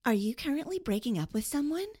Are you currently breaking up with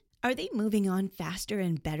someone? Are they moving on faster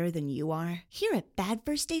and better than you are? Here at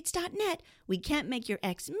badfirstdates.net, we can't make your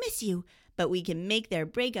ex miss you, but we can make their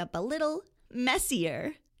breakup a little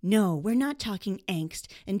messier. No, we're not talking angst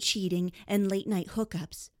and cheating and late-night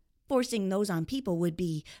hookups. Forcing those on people would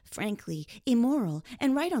be, frankly, immoral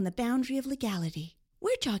and right on the boundary of legality.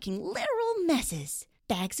 We're talking literal messes.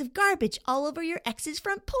 Bags of garbage all over your ex's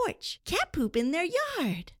front porch. Cat poop in their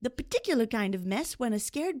yard. The particular kind of mess when a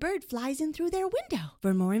scared bird flies in through their window.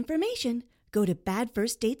 For more information, go to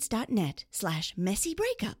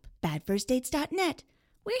badfirstdates.net/messybreakup. Badfirstdates.net.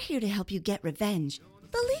 We're here to help you get revenge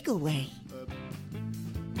the legal way.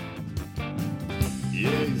 Yeah,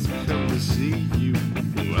 he's come to see you.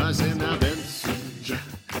 I said, now Benson Joe,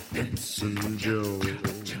 Benson Joe,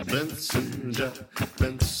 Benson Joe,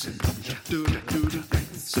 Benson Joe, do-do-do-do,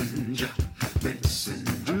 Benson Joe, Benson,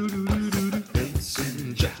 do-do-do-do-do,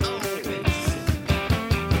 Benson Joe.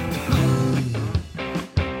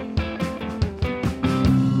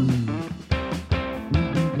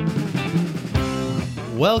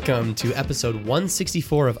 Welcome to episode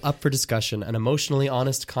 164 of Up for Discussion, an emotionally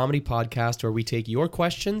honest comedy podcast where we take your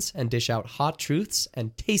questions and dish out hot truths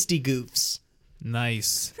and tasty goofs.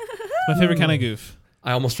 Nice. My favorite kind of goof.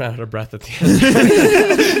 I almost ran out of breath at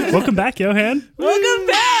the end. Welcome back, Johan. Welcome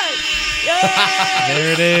back!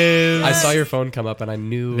 There it is. I saw your phone come up and I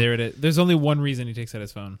knew There it is. There's only one reason he takes out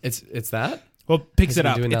his phone. it's that. Well, picks Has it he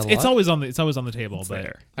up. been doing that a It's lot? always on the table. But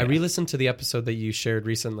there. I re-listened to the episode that you shared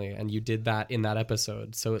recently, and you did that in that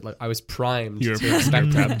episode. So I was primed You were to expect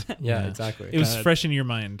prepped. that. Yeah, exactly. it was God. fresh in your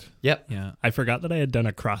mind. Yep. Yeah. I forgot that I had done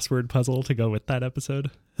a crossword puzzle to go with that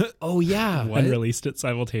episode Oh yeah. and released it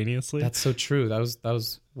simultaneously. That's so true. That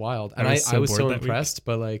was wild. And I I was was so so bored that week. impressed,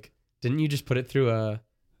 but like, didn't you just put it through a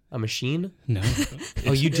machine? No.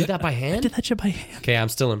 Oh, you did that by I hand? did that shit by hand. Okay, I'm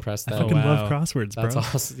still impressed I then. fucking wow. love crosswords, bro. That's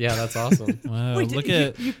awesome. Yeah, that's awesome. Wow. Wait, look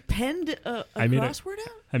did at you penned a I made it. crossword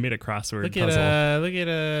out? I made a crossword look puzzle. at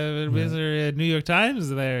Mr. New York Times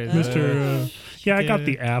there. Mr. Yeah, I got get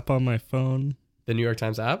the app on my phone. The New York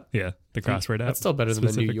Times app? Yeah, the crossword app. That's still better than the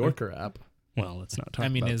New specifically. Yorker app. Well, let's not talk I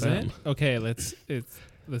mean, about is that. it? Okay, let's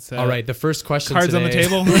All right, the first question cards on the today-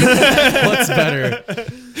 table. What's better?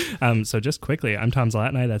 So just quickly, I'm Tom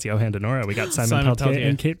Zlatni. That's Johan Denora. We got Simon, Simon Peltier Peltier.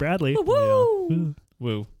 and Kate Bradley. Woo!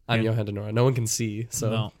 Woo. I'm Yeah. Johan Denora. No one can see, so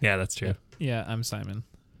No. Yeah, that's true. Yeah, I'm Simon.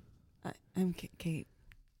 I'm Kate.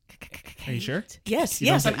 Are you sure? Yes, You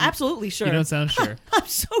yes, don't- I'm absolutely sure. You don't sound sure. I'm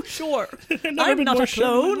so sure. Never I'm been not more a sure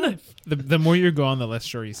in my clone. life. The more you go on, the less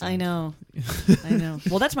sure you sound. I know. I know.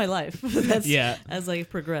 Well, that's my life. That's Yeah. as I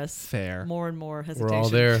progress. Fair. More and more hesitation. we're all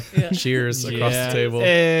there. Yeah. Cheers across the table.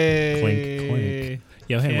 Hey. Clink, clink.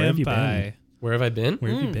 Johan, where have you been? Campai. Where have I been?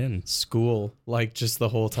 Where have you been? School, like just the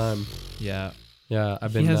whole time. Yeah. Yeah,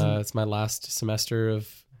 I've He been. hasn't- It's my last semester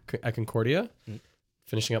at Concordia,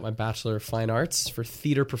 finishing up my Bachelor of Fine Arts for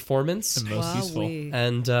theater performance. The most useful. Wowee.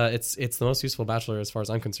 And it's the most useful bachelor as far as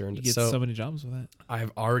I'm concerned. You get So, so many jobs with that.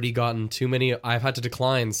 I've already gotten too many. I've had to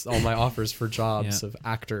decline all my offers for jobs Yeah. of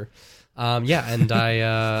actor. And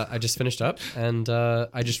I just finished up, and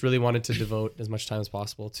I just really wanted to devote as much time as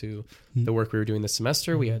possible to the work we were doing this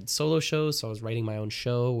semester. We had solo shows, so I was writing my own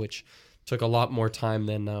show, which took a lot more time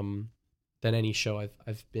than any show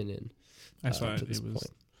I've been in. I saw to it. this It was,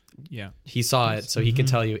 point. yeah. He saw it, so he can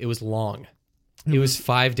tell you it was long. It was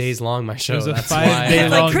 5 days long. My show. It was a That's 5 why day I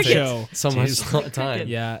had long to take show. so much time.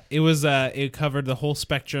 Yeah. It was. It covered the whole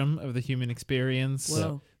spectrum of the human experience,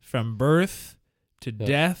 Whoa. from birth to Yeah.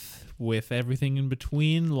 death, with everything in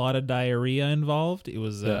between. A lot of diarrhea involved. It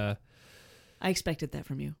was. Yeah. I expected that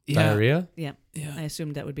from you. Yeah. Diarrhea. Yeah. Yeah. I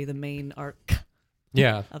assumed that would be the main arc.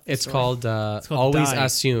 Yeah, Of the it's story. called, called always Die.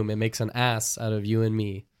 assume. It makes an ass out of you and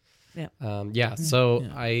me. Yeah. So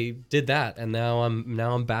Yeah. I did that, and now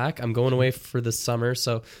I'm back. I'm going away for the summer,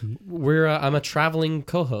 so I'm a traveling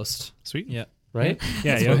co-host, Sweet. Yeah. right?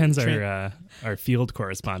 Yeah, That's Johan's what- our field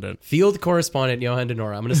correspondent. Field correspondent Johan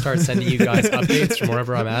Denora. I'm going to start sending you guys updates from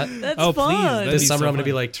wherever I'm at. That's Oh, please. fun. That'd This be summer so I'm going to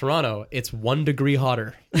be fun. like, Toronto, it's 1 degree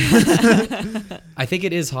hotter. I think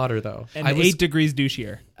it is hotter though. And I was 8 degrees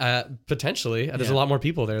douchier. potentially. There's a Yeah. lot more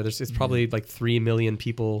people there. It's probably like 3 million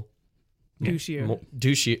people. Douchier.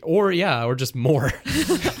 Douchey, or just more.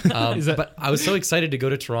 Is that- But I was so excited to go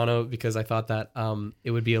to Toronto because I thought that it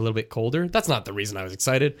would be a little bit colder. That's not the reason I was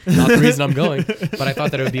excited. Not the reason I'm going. But I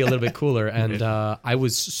thought that it would be a little bit cooler, and I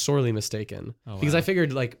was sorely mistaken because wow. I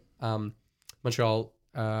figured Montreal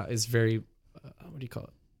is very what do you call it?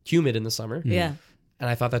 Humid in the summer. Yeah. And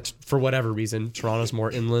I thought that for whatever reason, Toronto's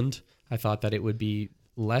more inland. I thought that it would be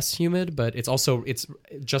less humid, but it's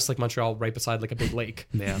just like Montreal, right beside like a big lake.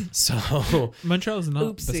 Yeah. So Montreal is not.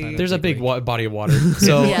 Oopsie. beside there's a big lake. body of water.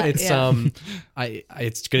 So Yeah, it's yeah.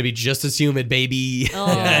 it's gonna be just as humid, baby.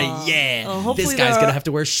 Oh. Yeah. Oh, hopefully This guy's there gonna are have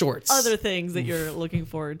to wear shorts. Other things that you're looking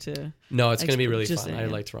forward to. No, it's gonna be really Just fun. saying, I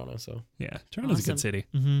yeah. like Toronto, so Yeah. Toronto's a Awesome. good city.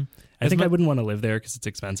 Mm-hmm. I think I wouldn't want to live there because it's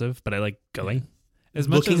expensive, but I like going. As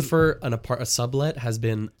much looking as, for a sublet has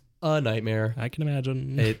been a nightmare. I can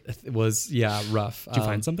imagine. It was rough. Did you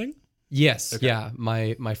find something? Yes, Okay. yeah.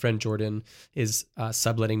 My friend Jordan is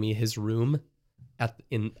subletting me his room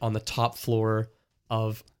on the top floor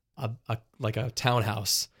of a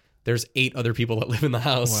townhouse. There's 8 other people that live in the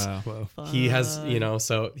house. wow. Whoa. He has,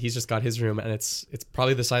 so he's just got his room, and it's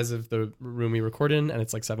probably the size of the room we record in, and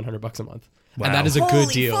it's like $700 a month. Wow. And that is a good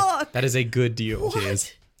Holy deal. fuck! That is a good deal.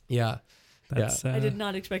 What? Yeah. That's, I did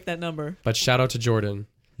not expect that number. But shout out to Jordan.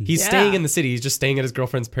 He's Yeah. staying in the city. He's just staying at his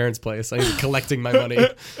girlfriend's parents' place. And he's collecting my money.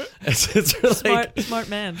 It's like, Smart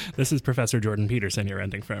man. This is Professor Jordan Peterson you're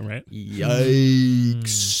renting from, right?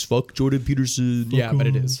 yikes. Fuck Jordan Peterson. Yeah, but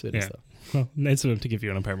it is. It is Yeah. though. Well, nice of him to give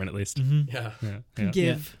you an apartment at least. Yeah. Yeah.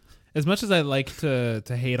 Give. As much as I like to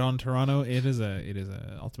hate on Toronto, it is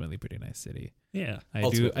a ultimately pretty nice city. Yeah.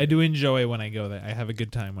 I do enjoy when I go there. I have a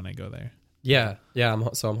good time when I go there. Yeah. I'm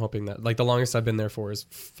hoping that, like, the longest I've been there for is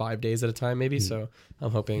 5 days at a time, maybe. So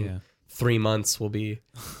I'm hoping Yeah. 3 months will be,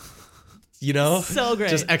 So great.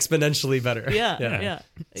 just exponentially better. Yeah.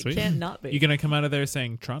 It Sweet. can't not be. You're gonna come out of there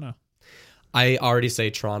saying Toronto. I already say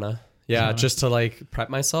Toronto. Yeah. Toronto. Just to like prep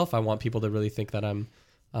myself. I want people to really think that I'm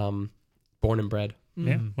born and bred.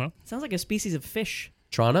 Yeah. Well, Sounds like a species of fish.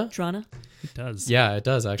 Toronto? Trana. it does. Yeah, it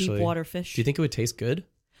does actually. Deep water fish. Do you think it would taste good?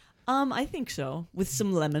 I think so. With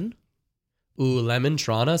some lemon. Ooh, lemon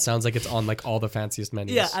Toronto sounds like it's on like all the fanciest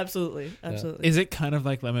menus. Yeah, absolutely. Absolutely. Is it kind of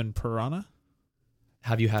like lemon piranha?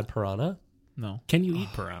 Have you had piranha? No, Can you eat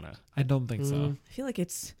piranha? I don't think so. I feel like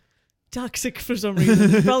it's toxic for some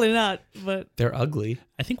reason. Probably not, but They're ugly.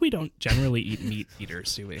 I think we don't generally eat meat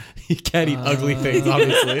eaters, do we? You can't eat ugly things,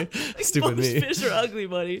 obviously. Stupid most me. fish are ugly,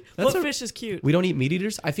 buddy. That's What a- fish is cute? We don't eat meat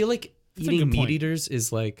eaters. I feel like That's a eating good meat point. eaters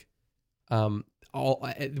is like,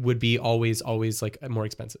 it would be always like more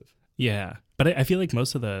expensive. Yeah, but I feel like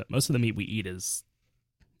most of the meat we eat is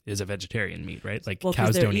a vegetarian meat, right? Like Well, 'cause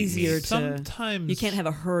cows they're don't eat easier meat. to- Sometimes You can't have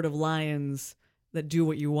a herd of lions that do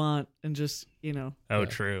what you want and just, Oh,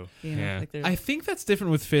 true. Yeah. like they're I think that's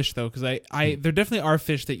different with fish though, because I there definitely are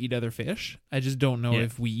fish that eat other fish. I just don't know Yeah.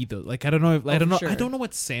 if we eat those. Like I don't know. I for don't know. sure. I don't know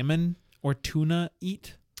what salmon or tuna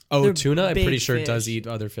eat. Oh, They're tuna, I'm big pretty sure fish. does eat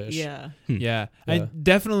other fish. Yeah. Yeah, Yeah. I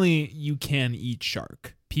definitely you can eat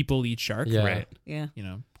shark. People eat shark. Yeah. Right. Yeah. You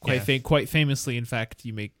know, Yeah. quite famously. In fact,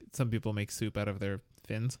 some people make soup out of their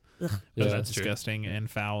fins. Yeah. Which is That's true. disgusting and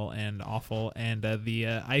foul and awful. And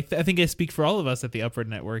I think I speak for all of us at the Upward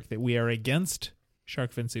Network that we are against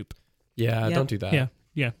shark fin soup. Yeah, Yeah. don't do that. Yeah.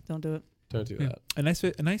 Yeah. Don't do it. Don't do Yeah. that.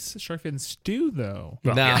 A nice shark fin stew though.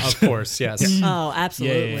 Well, Nah, yeah. of course, yes. Oh,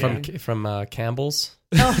 absolutely. Yeah. From Campbell's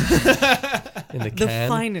Oh, in the the can.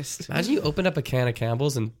 finest. Imagine you open up a can of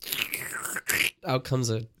Campbell's and out comes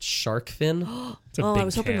a shark fin. It's a Oh, big I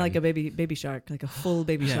was hoping can. like a baby shark, like a full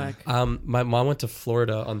baby Yeah. shark. My mom went to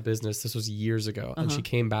Florida on business. This was years ago, and Uh-huh. she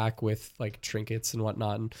came back with like trinkets and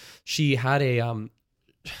whatnot. And she had a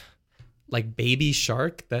like baby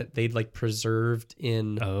shark that they'd like preserved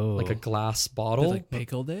in Oh. like a glass They, bottle. like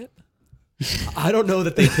pickled it. I don't know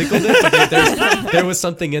that they pickled it, but there was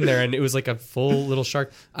something in there, and it was like a full little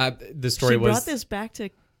shark. The story She was brought this back to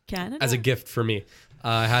Canada as a gift for me.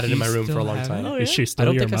 I had it in You my room for a still long have time. it? Oh, Is yeah? she I still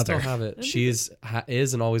don't your think I mother? still have it. She is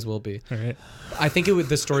and always will be. All right. I think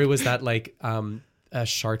the story was that like a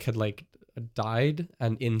shark had like died,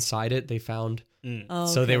 and inside it they found. Oh,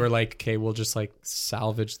 So they okay. were like, okay, we'll just like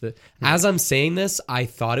salvage the. As I'm saying this, I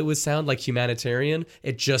thought it would sound like humanitarian.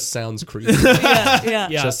 It just sounds creepy. yeah, yeah.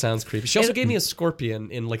 Yeah. Just sounds creepy. She also gave me a scorpion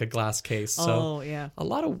in like a glass case. So Oh, yeah. a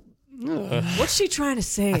lot of. What's she trying to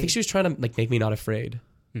say? I think she was trying to like make me not afraid.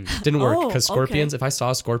 Didn't work Oh, because okay. scorpions. If I saw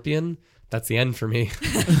a scorpion, that's the end for me.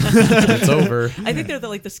 It's over. I think they're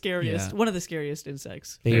the scariest, Yeah. one of the scariest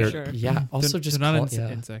insects. They for are, sure. yeah. Also, they're just not call- an yeah.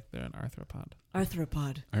 insect; they're an arthropod.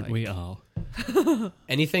 Arthropod. Aren't we all?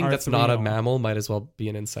 Anything that's not a Arthurial. mammal might as well be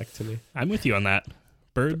an insect to me. I'm with you on that.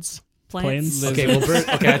 Birds, Plants. planes. Okay, well,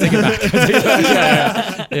 okay, I take it back. I take it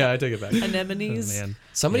back. Yeah, I take it back. Anemones. Oh, man.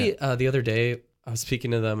 Somebody the other day, I was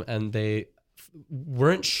speaking to them, and they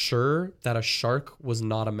weren't sure that a shark was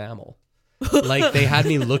not a mammal. Like they had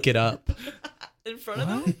me look it up. In front of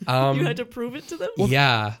them? You had to prove it to them?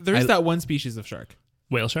 Yeah, There's I- that one species of shark.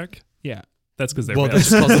 Whale shark. Yeah, That's because they're Well,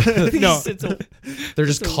 whales. No. they're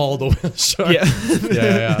just called a whale shark. Yeah.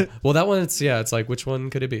 yeah. Well, that one, it's like, which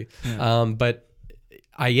one could it be? But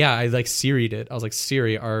I like Siri'd it. I was like,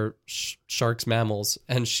 Siri, are sharks mammals?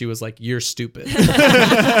 And she was like, you're stupid.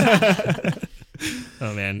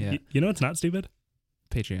 Oh man, Yeah. you know what's not stupid?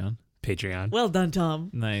 Patreon. Patreon. Well done, Tom.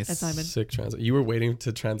 Nice. And Simon. Sick transition. You were waiting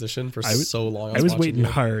to transition for so long. I was watching waiting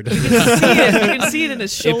you. hard. You can see it in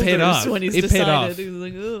his It shoulders paid off. when he's It paid decided. off. He was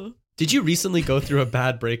like, oh. Did you recently go through a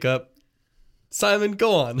bad breakup? Simon,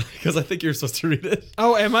 go on, because I think you're supposed to read it.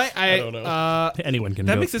 Oh, am I? I don't know. Anyone can.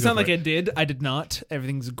 That go- makes it go sound for like I did. I did not.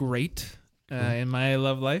 Everything's great in my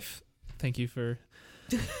love life. Thank you for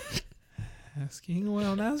asking.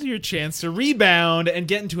 Well, now's your chance to rebound and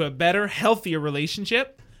get into a better, healthier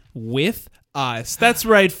relationship with us. That's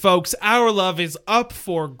right, folks. Our love is up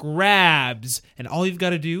for grabs, and all you've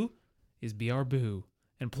got to do is be our boo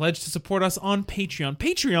and pledge to support us on Patreon.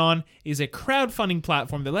 Patreon is a crowdfunding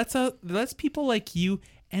platform that lets people like you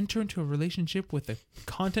enter into a relationship with the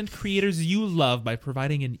content creators you love by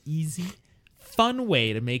providing an easy, fun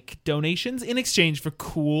way to make donations in exchange for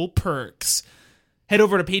cool perks. Head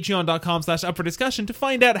over to patreon.com/upfordiscussion to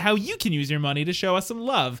find out how you can use your money to show us some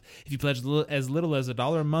love. If you pledge as little as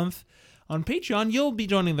 $1 a month on Patreon, you'll be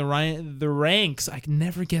joining the ranks. I can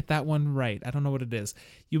never get that one right. I don't know what it is.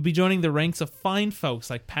 You'll be joining the ranks of fine folks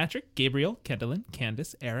like Patrick, Gabriel, Kendallin,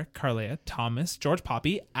 Candace, Eric, Carlea, Thomas, George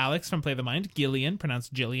Poppy, Alex from Play the Mind, Gillian,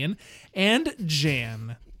 pronounced Jillian, and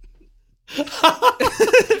Jan.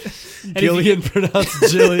 Gillian pronounced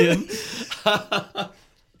Jillian.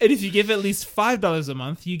 And if you give at least $5 a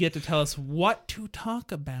month, you get to tell us what to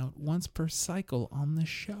talk about once per cycle on the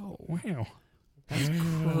show. Wow.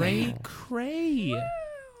 Cray.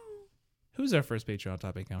 Who's our first Patreon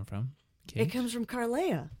topic come from? It comes from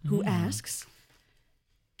Carlea, who asks,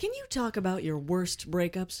 can you talk about your worst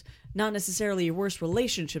breakups? Not necessarily your worst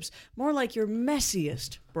relationships, more like your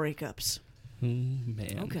messiest breakups.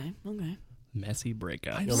 Man. Okay. Messy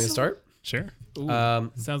breakup. You want me to start? Sure.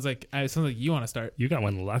 Ooh, sounds like you want to start. You got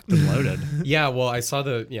one locked and loaded. Yeah. Well, I saw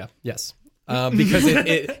yes. Because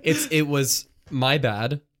it was my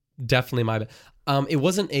bad. Definitely my bad. It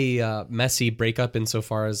wasn't a messy breakup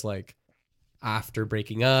insofar as like after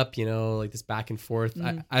breaking up, like this back and forth.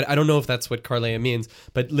 I don't know if that's what Carlea means,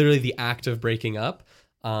 but literally the act of breaking up,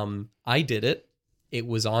 I did it. It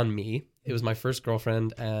was on me. It was my first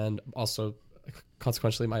girlfriend and also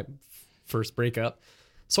consequently my first breakup.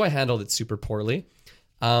 So I handled it super poorly.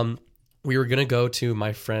 We were going to go to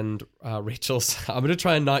my friend Rachel's. I'm going to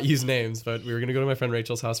try and not use names, but we were going to go to my friend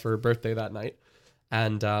Rachel's house for her birthday that night.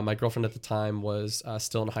 And my girlfriend at the time was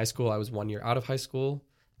still in high school. I was 1 year out of high school.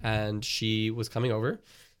 And she was coming over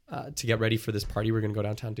to get ready for this party. We were going to go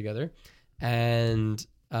downtown together. And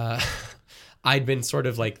I'd been sort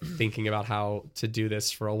of like thinking about how to do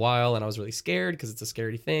this for a while. And I was really scared because it's a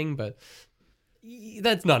scary thing. But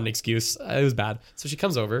that's not an excuse. It was bad. So she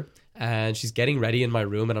comes over and she's getting ready in my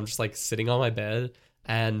room. And I'm just like sitting on my bed.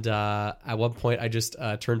 And at one point I just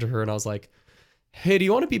turned to her and I was like, hey, do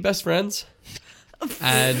you want to be best friends?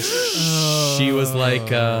 And she was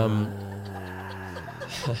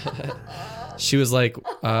like,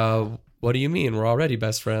 what do you mean? We're already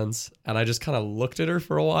best friends. And I just kind of looked at her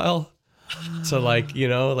for a while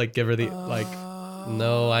to give her the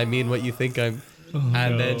no, I mean what you think I'm.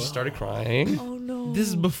 And then she started crying. Oh, no. This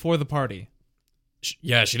is before the party.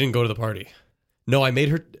 Yeah, she didn't go to the party. No, I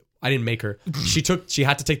didn't make her. She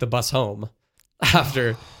had to take the bus home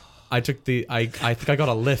after I took I think I got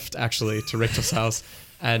a lift actually to Rachel's house,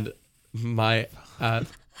 and my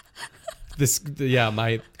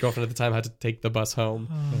my girlfriend at the time had to take the bus home.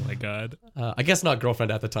 Oh my god. I guess not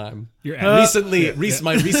girlfriend at the time. Your My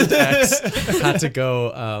recent ex had to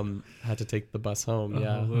go had to take the bus home.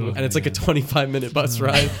 Yeah, and it's like a 25-minute bus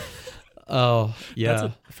ride. Oh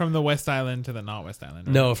yeah. From the West Island to the not West Island.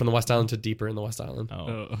 Right? No, from the West Island to deeper in the West Island.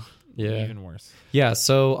 Oh, Yeah. even worse. Yeah,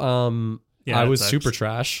 so Yeah, I that was sucks. super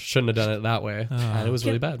trash. Shouldn't have done it that way. And it was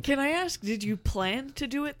really bad. Can I ask, did you plan to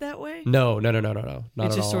do it that way? No. Not It at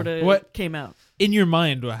just all. sort of What? came out. In your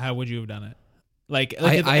mind, how would you have done it?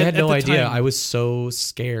 I had no the idea. time- I was so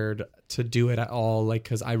scared to do it at all. Like,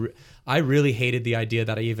 because I really hated the idea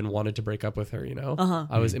that I even wanted to break up with her. Uh-huh.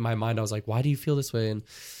 I was in my mind. I was like, why do you feel this way? And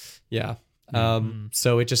yeah.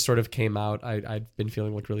 So it just sort of came out. I'd been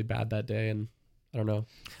feeling like really bad that day, and I don't know.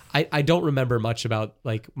 I don't remember much about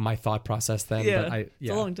like my thought process then. Yeah, But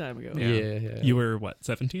it's a long time ago. Yeah. You were what,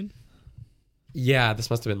 17? Yeah, this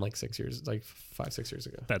must have been like 6 years, like 5-6 years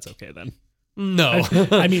ago. That's okay then. No,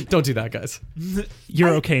 I mean, don't do that, guys.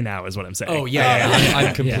 You're okay now is what I'm saying. Oh yeah,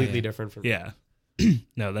 I'm completely different from. Yeah.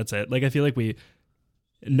 No, that's it. Like I feel like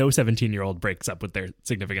no 17-year-old breaks up with their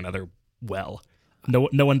significant other well.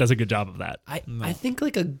 No one does a good job of that. I think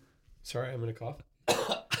like a. Sorry, I'm gonna cough.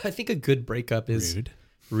 I think a good breakup is Rude.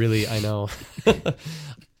 really. I know.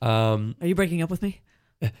 Are you breaking up with me?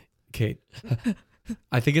 Kate.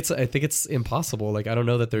 I think it's impossible. Like I don't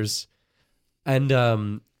know that there's, and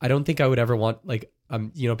I don't think I would ever want like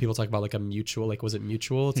people talk about like a mutual, like was it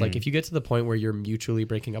mutual? It's like if you get to the point where you're mutually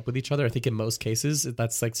breaking up with each other, I think in most cases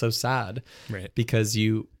that's like so sad, Right. because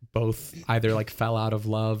you both either like fell out of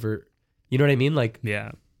love or, you know what I mean? Like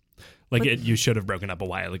Yeah. Like you should have broken up a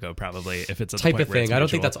while ago, probably, if it's a type of thing. I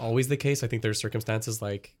don't think that's always the case. I think there's circumstances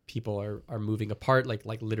like people are moving apart, like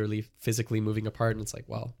literally physically moving apart, and it's like,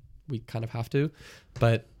 well, we kind of have to.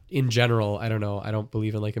 But in general, I don't know. I don't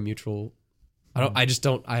believe in like a mutual. I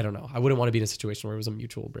don't know. I wouldn't want to be in a situation where it was a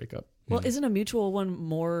mutual breakup. Well, isn't a mutual one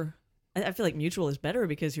more? I feel like mutual is better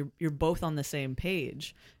because you're both on the same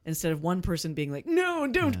page instead of one person being like, no,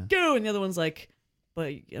 don't go, and the other one's like, but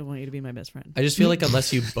I want you to be my best friend. I just feel like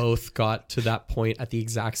unless you both got to that point at the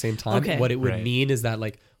exact same time, Okay. what it would Right. mean is that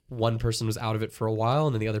like one person was out of it for a while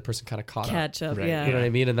and then the other person kind of caught up. Catch up, Right. yeah. You know what I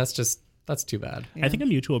mean? And that's too bad. Yeah. I think a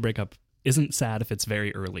mutual breakup isn't sad if it's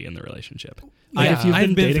very early in the relationship. Yeah. If you've I've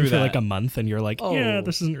been been dating through for that. like a month and you're like, yeah, Oh.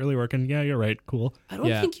 this isn't really working. Yeah, you're right. Cool. I don't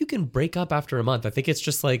Yeah. think you can break up after a month. I think it's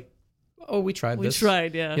just like, oh, we tried We this.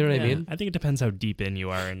 tried, yeah. You know what yeah. I mean? I think it depends how deep in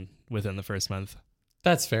you are within the first month.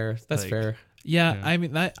 That's fair. That's Like- fair. Yeah, Yeah. I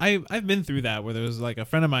mean, I've been through that where there was like a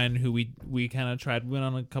friend of mine who we kind of went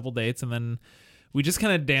on a couple dates, and then we just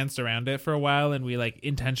kind of danced around it for a while, and we like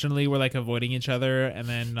intentionally were like avoiding each other. And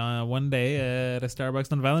then one day at a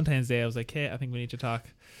Starbucks on Valentine's Day, I was like, hey, I think we need to talk.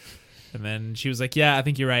 And then she was like, yeah, I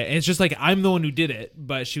think you're right. And it's just like I'm the one who did it,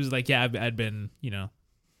 but she was like, yeah, I'd been,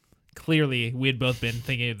 clearly we had both been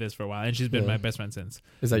thinking of this for a while, and she's been Yeah. my best friend since.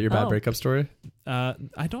 Is that your bad Oh. breakup story?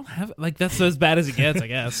 I don't have like that's as bad as it gets, I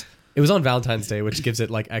guess. It was on Valentine's Day, which gives it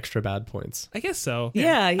like extra bad points. I guess so.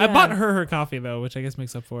 Yeah, I yeah. bought her coffee though, which I guess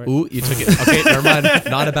makes up for it. Ooh, you took it. Okay, never mind.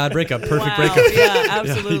 Not a bad breakup. Perfect Wow, breakup. Yeah,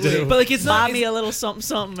 absolutely. But like it's Buy not me a little something,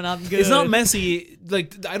 something, and I'm good. it's not messy.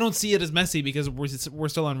 Like I don't see it as messy because we're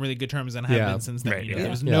still on really good terms and have Yeah. been since then. Right, You know? yeah.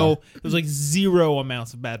 There was Yeah. there was like zero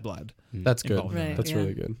amounts of bad blood. That's good. Involved. Right, That's yeah.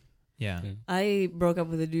 really good. Yeah. I broke up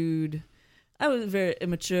with a dude. I was very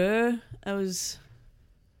immature. I was,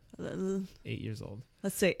 8 years old.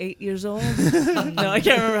 let's say, 8 years old. No, I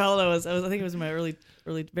can't remember how old I was. I think it was in my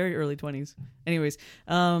very early 20s. Anyways,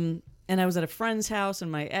 and I was at a friend's house,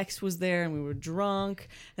 and my ex was there, and we were drunk.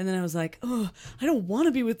 And then I was like, oh, I don't want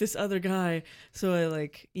to be with this other guy. So I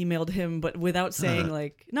like emailed him, but without saying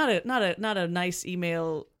like not a nice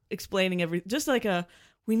email explaining everything. Just like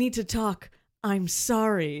we need to talk. I'm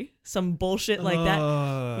sorry. Some bullshit like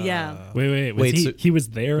that. Yeah. Wait. Wait, He, so- he was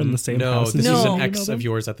there in the same No, house? this as was No. an you? ex of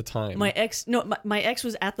yours at the time. My ex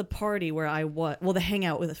was at the party where I was, well, the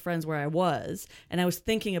hangout with his friends where I was, and I was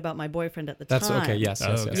thinking about my boyfriend at the That's time. okay. Yes.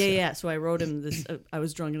 Oh, Yes. okay. Yes. Yeah. So I wrote him this. I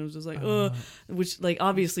was drunk and I was just like, which like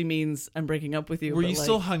obviously means I'm breaking up with you. Were but, you like,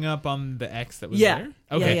 still hung up on the ex that was Yeah. there?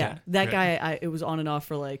 Okay. Yeah. That Right. guy, it was on and off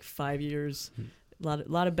for like 5 years. A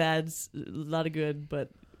lot of bads, a lot of good,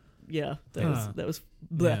 but yeah, that was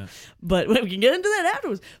bleh. Yeah. But we can get into that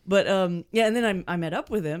afterwards. But yeah, and then I met up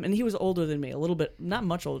with him, and he was older than me, a little bit, not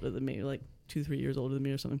much older than me, like 2-3 years older than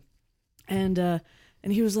me or something. And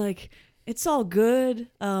he was like, "It's all good."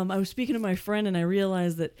 I was speaking to my friend, and I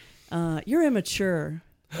realized that you're immature.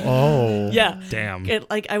 Oh. Yeah. Damn.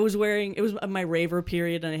 Like I was wearing, it was my raver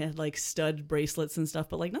period, and I had like stud bracelets and stuff,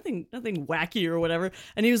 but like nothing wacky or whatever.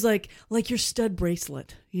 And he was like your stud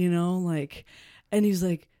bracelet, like, and he was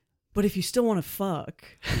like, but if you still want to fuck,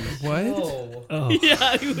 What? Oh,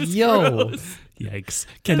 yeah, he was Yo. gross. yikes.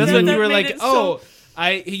 And That's that- when that you were made like, it so-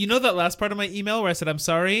 that last part of my email where I said I'm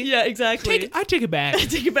sorry. Yeah, exactly. I take it back.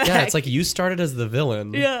 Take it back. Yeah, it's like you started as the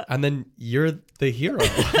villain. Yeah. And then you're the hero.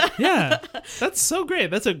 Yeah, that's so great.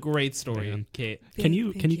 That's a great story, Man. Kate. Can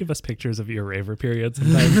you Thank you. give us pictures of your raver period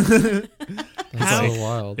sometime? That's so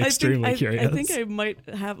wild. Extremely I curious. think I might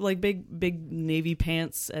have like big navy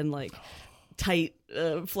pants and like tight,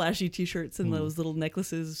 flashy t-shirts and those little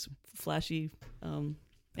necklaces, flashy.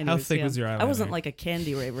 Anyways, thick was your I wasn't eyeliner? like a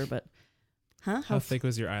candy raver, but How thick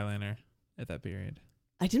was your eyeliner at that period?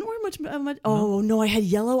 I didn't wear much. Oh no, I had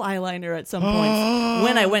yellow eyeliner at some points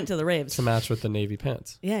when I went to the raves. To match with the navy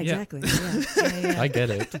pants. Yeah, exactly. Yeah. I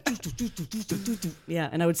get it. Yeah,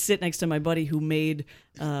 and I would sit next to my buddy who made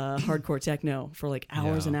hardcore techno for like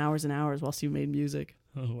hours Yeah. and hours and hours whilst he made music.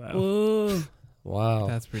 Oh, wow. Whoa. Wow.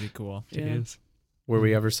 That's pretty cool. Yeah. Jeez. Were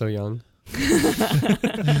we ever so young?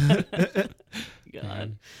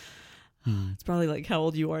 God. It's probably like how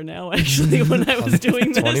old you are now, actually, when I was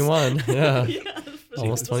doing this. 21. Yeah. Yeah, for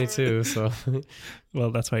almost 22. So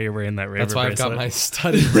Well, that's why you're wearing that Raver that's why I've bracelet. got my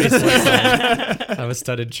studded bracelet on. I have a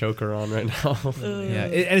studded choker on right now. Yeah,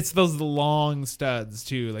 and it's those long studs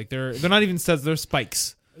too. Like they're not even studs; they're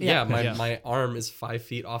spikes. Yeah, Yeah. my arm is 5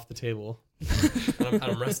 feet off the table. And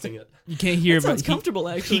I'm resting it. You can't hear, That sounds but comfortable,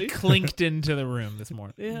 he actually. clinked into the room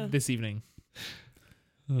Yeah. this evening.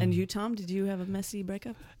 And you, Tom, did you have a messy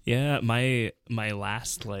breakup? Yeah, my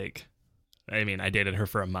last I dated her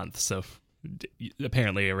for a month, so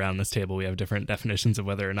apparently around this table we have different definitions of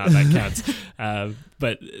whether or not that counts.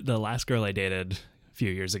 But the last girl I dated a few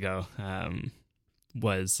years ago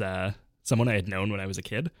was someone I had known when I was a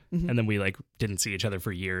kid, and then we didn't see each other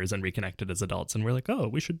for years and reconnected as adults, and we're like, oh,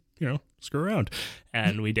 we should screw around,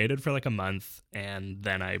 and we dated for like a month, and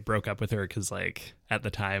then I broke up with her because at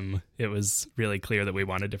the time it was really clear that we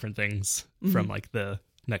wanted different things from the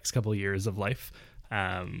next couple years of life.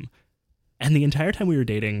 And the entire time we were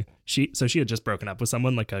dating, she had just broken up with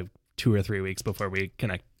someone 2 or 3 weeks before we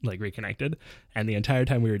reconnected. And the entire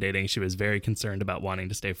time we were dating, she was very concerned about wanting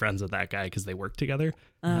to stay friends with that guy because they worked together.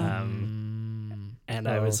 And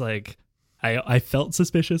I was like, I felt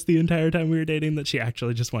suspicious the entire time we were dating that she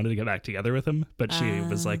actually just wanted to get back together with him. But she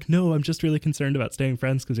was like, no, I'm just really concerned about staying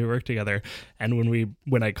friends because we work together. And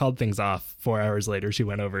when I called things off 4 hours later, she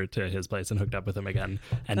went over to his place and hooked up with him again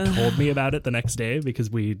and told me about it the next day because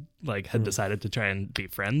we had decided to try and be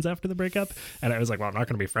friends after the breakup. And I was like, well, I'm not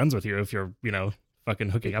going to be friends with you if you're, fucking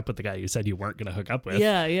hooking up with the guy you said you weren't going to hook up with.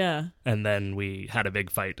 Yeah, yeah. And then we had a big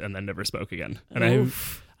fight and then never spoke again. And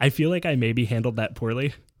I feel like I maybe handled that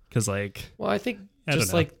poorly. Because well, I think I don't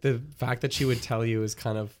just know. the fact that she would tell you is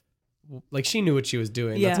kind of she knew what she was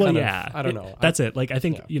doing. Yeah. That's well, kind yeah, of, I don't know. That's it. I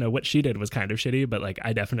think yeah. what she did was kind of shitty, but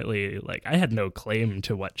I definitely I had no claim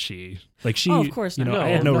to what she she. Oh, of course not. I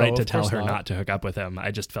had no No, right to of tell course her not. not to hook up with him.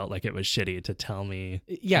 I just felt like it was shitty to tell me.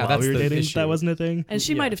 Yeah, while that's we were the dating. issue. That wasn't a thing. And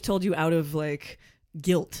she might have told you out of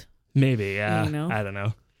guilt. Maybe, yeah. You know? I don't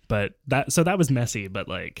know, but that was messy, but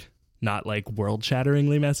not world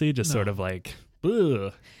shatteringly messy. Just sort of ugh.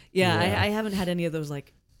 Yeah, Yeah. I haven't had any of those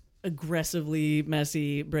aggressively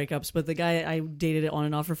messy breakups, but the guy I dated on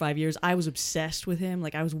and off for 5 years, I was obsessed with him.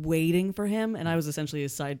 I was waiting for him, and I was essentially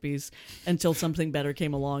his side piece until something better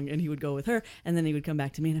came along, and he would go with her, and then he would come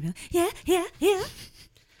back to me, and I'd be like, yeah.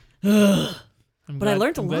 But I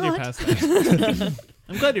learned a I'm glad you're lot. past that.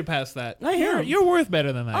 I'm glad you're past that. I am. You're worth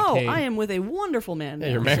better than that. Oh, Kate. I am with a wonderful man. Yeah,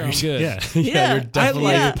 now, you're married. so- Good. Yeah. Yeah, you're I definitely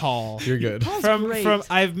like Yeah. Paul. you're good. Paul's From great.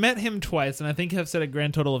 I've met him twice, and I think I've said a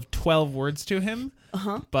grand total of 12 words to him.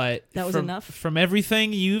 But That was enough? From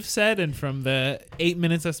everything you've said, and from the 8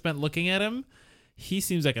 minutes I spent looking at him, he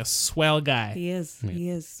seems like a swell guy. He is. He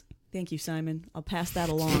is. Thank you, Simon. I'll pass that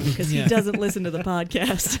along because Yeah. he doesn't listen to the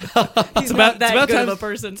podcast. He's about- not that it's about good time- of a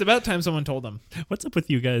person. It's about time someone told him. What's up with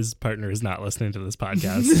you guys' partners not listening to this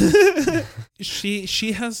podcast?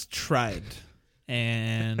 She has tried,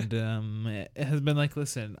 and it has been like,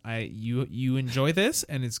 listen, you enjoy this,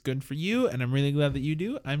 and it's good for you, and I'm really glad that you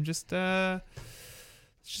do. I'm just it's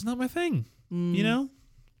just not my thing, you know.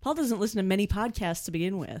 Paul doesn't listen to many podcasts to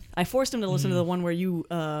begin with. I forced him to listen to the one where you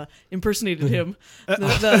impersonated him. That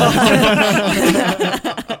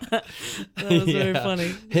was very Yeah.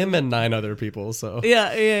 funny. Him and 9 other people. So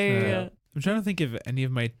Yeah. I'm trying to think if any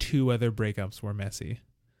of my 2 other breakups were messy.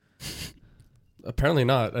 apparently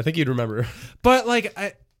not. I think you'd remember. But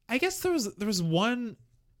I guess there was one,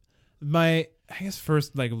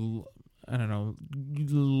 first I don't know,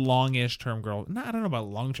 longish term girl. No, I don't know about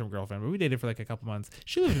long term girlfriend, but we dated for a couple months.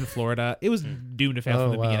 She lived in Florida. It was doomed to fail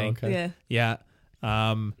from the beginning. Okay. Yeah.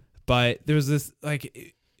 Yeah. But there was this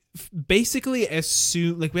basically as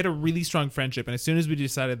soon we had a really strong friendship, and as soon as we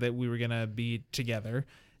decided that we were gonna be together,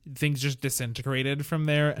 things just disintegrated from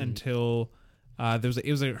there until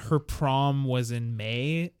her prom was in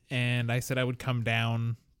May, and I said I would come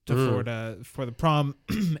down to Florida for the prom,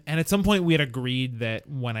 and at some point we had agreed that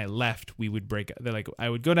when I left we would break up. I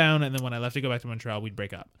would go down, and then when I left to go back to Montreal we'd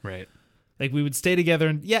break up. Right. We would stay together,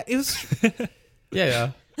 and yeah, it was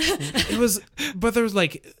Yeah. it was, but there was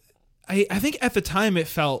I think at the time it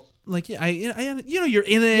felt like you're in it.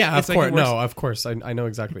 Yeah, It's of like course. it works. No, of course. I know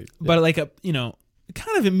exactly. But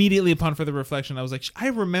kind of immediately upon further reflection, I was like, I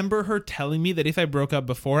remember her telling me that if I broke up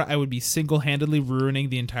before, I would be single-handedly ruining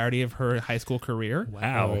the entirety of her high school career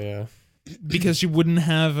Wow. Oh, yeah. because she wouldn't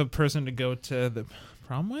have a person to go to the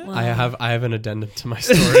prom with. Wow. I have an addendum to my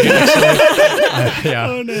story. Actually. Yeah.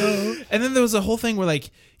 Oh no. And then there was a whole thing where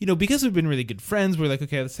because we've been really good friends, we're like,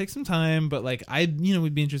 okay, let's take some time, but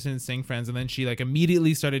we'd be interested in staying friends. And then she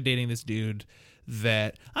immediately started dating this dude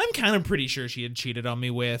that I'm kind of pretty sure she had cheated on me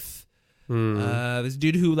with. This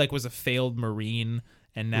dude who was a failed Marine,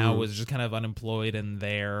 and now was just kind of unemployed and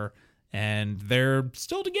there, and they're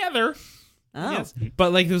still together. Oh. Yes.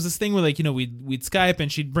 But like there was this thing where like, you know, we'd Skype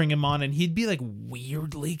and she'd bring him on and he'd be like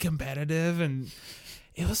weirdly competitive, and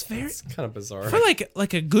it was very It's kind of bizarre. for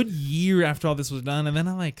like a good year after all this was done. And then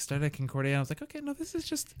I like started at Concordia. I was like, okay, no, this is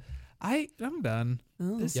just I'm done.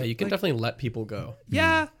 This, Yeah, you can like, definitely let people go,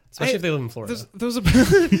 yeah. especially if they live in Florida.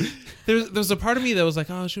 There's a part of me that was like,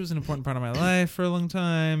 oh, she was an important part of my life for a long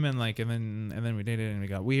time, and then we dated and we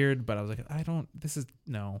got weird. But I was like,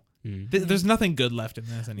 there's nothing good left in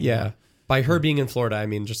this anymore. Yeah. By her being in Florida, I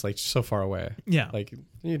mean just like so far away. Yeah. Like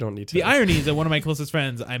you don't need to. The irony is that one of my closest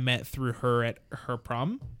friends I met through her at her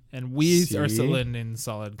prom, and we are still in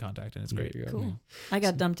solid contact, and it's great. There you go. Cool. I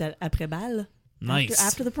got dumped at après bal. Nice.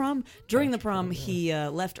 After the prom. During the prom, he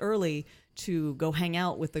left early to go hang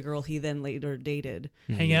out with the girl he then later dated.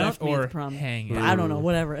 Hang out Left me at or the prom. hang I don't know,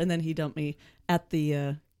 whatever. And then he dumped me at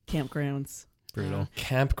the campgrounds. Brutal.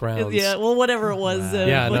 Campgrounds. Yeah, well, whatever it was. Wow.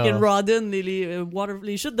 Yeah, fucking no. Råden,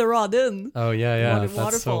 you should the Råden. Oh yeah. Water- That's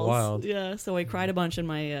waterfalls. so wild. Yeah, so I cried a bunch, and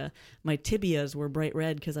my tibias were bright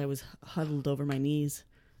red because I was huddled over my knees,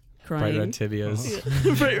 crying. Bright red tibias.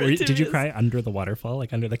 Yeah, bright red Did you tibias. cry under the waterfall,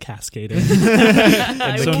 like under the cascade?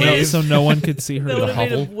 I So wish. so no one could see her. That would have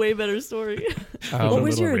made a hovel. way better story. Um, What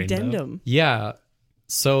was little your rainbow. addendum? Yeah.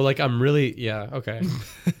 So like I'm really okay.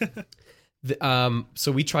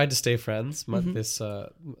 So we tried to stay friends. My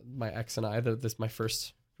ex and I, my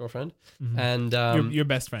first girlfriend, and your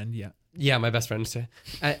best friend, yeah. yeah, my best friend.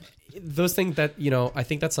 Those things that I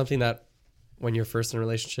think that's something that when you're first in a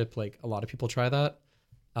relationship, like a lot of people try that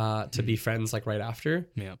to be friends like right after.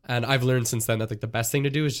 Yeah. And I've learned since then that like the best thing to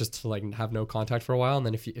do is just to like have no contact for a while, and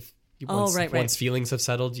then if once feelings have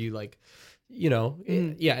settled, you like, yeah.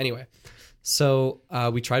 Anyway, so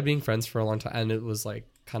we tried being friends for a long time, and it was like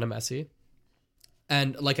kind of messy.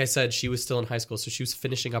 And like I said, she was still in high school, so she was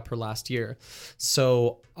finishing up her last year.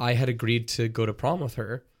 So I had agreed to go to prom with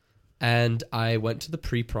her, and I went to the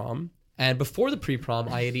pre-prom. And before the pre-prom,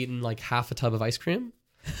 I had eaten like half a tub of ice cream.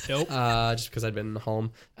 Nope. Just because I'd been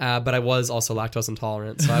home. But I was also lactose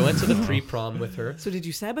intolerant. So I went to the pre-prom with her. So did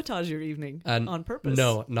you sabotage your evening And on purpose?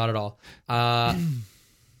 No, not at all.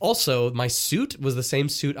 Also, my suit was the same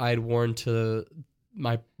suit I had worn to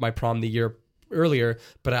my prom the year earlier,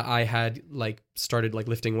 but I had like started like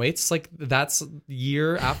lifting weights like that's the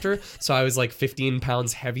year after, so I was like 15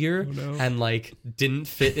 pounds heavier and like didn't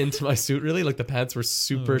fit into my suit really. Like the pants were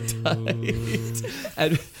super tight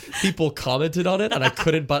and people commented on it, and I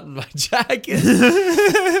couldn't button my jacket.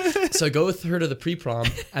 So I go with her to the pre-prom,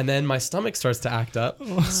 and then my stomach starts to act up.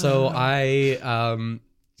 So I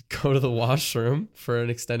go to the washroom for an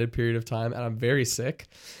extended period of time, and I'm very sick.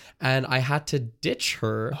 And I had to ditch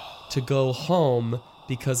her to go home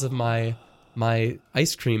because of my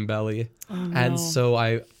ice cream belly. Oh, no. And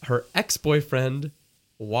so her ex-boyfriend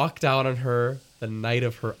walked out on her the night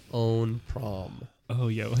of her own prom. Oh,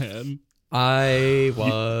 Johan. I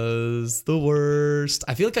was the worst.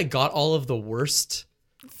 I feel like I got all of the worst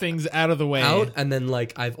Things out of the way. out, and then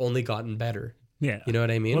like I've only gotten better. Yeah. You know what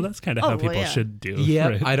I mean? Well, that's kind of Oh, how well, people yeah. should do. Yeah,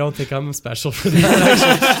 right? I don't think I'm special for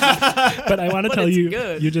that. But I want to But tell it's you,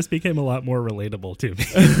 good. you just became a lot more relatable to me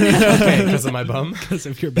Okay, because of my bum. because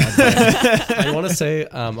of your bad breath. I want to say,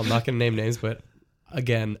 I'm not going to name names, but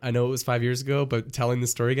again, I know it was 5 years ago, but telling the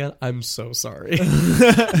story again, I'm so sorry.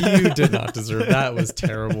 You did not deserve that. Was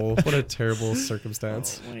terrible. What a terrible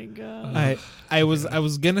circumstance. Oh my god. I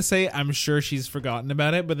was gonna say I'm sure she's forgotten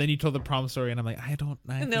about it, but then you told the prom story, and I'm like, I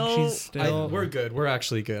No. think she's still. We're good. We're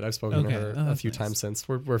actually good. I've spoken Okay. to her Oh, a that's few nice. times since.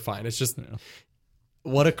 We're fine. It's just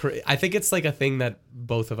I think it's like a thing that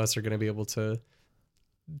both of us are going to be able to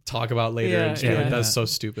talk about later Yeah, and just be like, yeah. that's so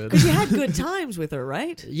stupid. Because you had good times with her,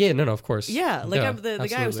 right? Yeah, no, of course. Yeah, like Yeah, the guy I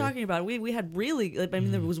was absolutely. talking about, we had really, like, I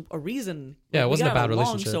mean, there was a reason. Yeah, it we wasn't a got bad along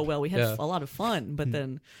relationship. so well. We had Yeah. a lot of fun, but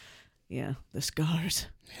then, yeah, the scars.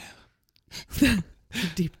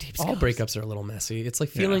 Deep scars. All breakups are a little messy. It's like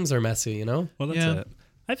feelings are messy, you know? Well, that's Yeah. it.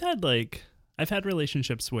 I've had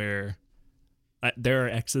relationships where there are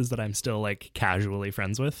exes that I'm still like casually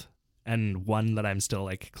friends with, and one that I'm still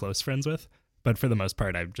like close friends with. But for the most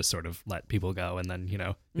part, I've just sort of let people go. And then,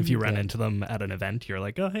 if you run into them at an event, you're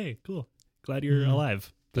like, oh, hey, cool. Glad you're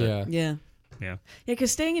alive. But, Yeah. Yeah. Yeah. Yeah,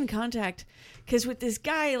 because staying in contact, because with this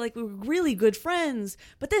guy, like, we were really good friends,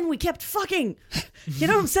 but then we kept fucking. You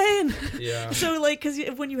know what I'm saying? Yeah. So, like, because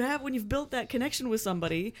when you've built that connection with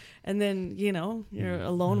somebody, and then, you're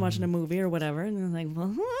alone watching a movie or whatever, and then like,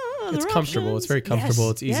 well, It's other comfortable. It's very options. comfortable.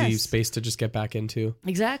 Yes, It's easy yes. space to just get back into.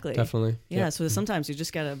 Exactly. Definitely. Yeah, so sometimes you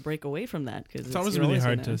just got to break away from that. Because It's always really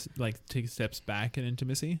hard to like take steps back in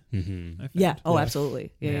intimacy. Mm-hmm. I Yeah. found. Oh,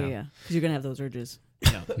 absolutely. Yeah. Yeah. Because you're going to have those urges.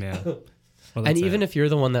 Yeah. Well, And that's even it. if you're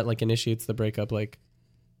the one that like initiates the breakup, like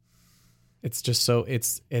it's just so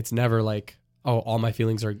it's never like, oh, all my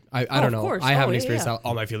feelings are I Oh, don't of know. course. I Oh, haven't yeah, experienced yeah. how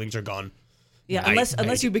all my feelings are gone. Yeah,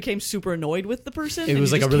 unless you became super annoyed with the person. It and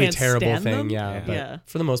was you like a just really can't terrible stand thing, them. yeah. But Yeah.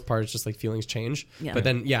 for the most part, it's just like feelings change. Yeah. But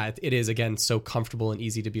then, yeah, it is again so comfortable and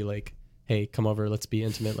easy to be like, hey, come over, let's be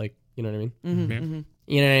intimate. Like, you know what I mean? Mm-hmm.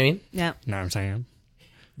 You know what I mean? Yeah. know what I'm saying?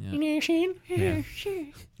 Yeah.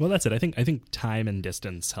 Well, that's it. I think time and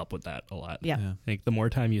distance help with that a lot. Yeah. Yeah. I think the more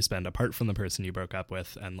time you spend apart from the person you broke up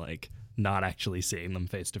with and like not actually seeing them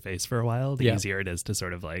face to face for a while, the Yeah. easier it is to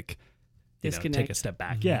sort of like take Disconnect. a step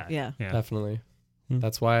back. Yeah. Yeah. Definitely.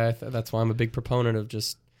 That's why that's why I'm a big proponent of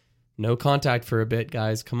just no contact for a bit,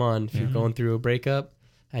 guys. Come on, if you're going through a breakup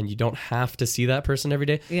and you don't have to see that person every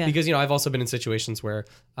day, Yeah. because I've also been in situations where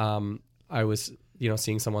I was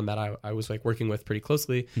seeing someone that I was like working with pretty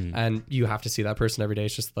closely, and you have to see that person every day.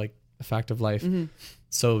 It's just like a fact of life.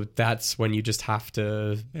 So that's when you just have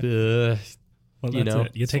to. Well, that's You know,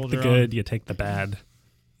 it. You take the soldier good, on. you take the bad,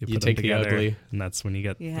 you You put take them the together, ugly. and that's when you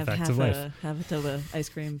get You the have facts half of life. a tub of ice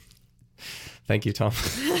cream. Thank you, Tom.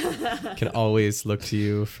 Can always look to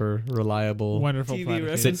you for reliable Wonderful TV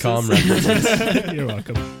platitudes. references. sitcom references. You're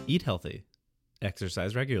welcome. Eat healthy.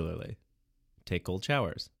 Exercise regularly. Take cold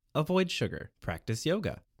showers. Avoid sugar. Practice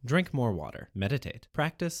yoga. Drink more water. Meditate.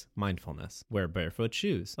 Practice mindfulness. Wear barefoot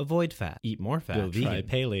shoes. Avoid fat. Eat more fat. Go vegan. Try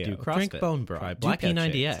paleo. Do CrossFit. Drink bone broth. Try Do blackout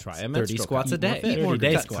P90X. shakes. Try a 30 menstrual squats cup. a day. Eat more Eat more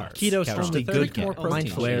 30-day gut squats. carbs. Keto Couch strongly to good 30K. more protein.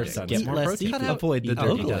 Mindful Get Get more less protein. seafood. Avoid the Eat dirty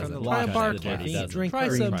local. dozen. Try a Watch bar the dirty coffee. dozen. Drink Try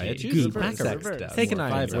fruit. some Try a goop juice. packer. Sex does. Take an More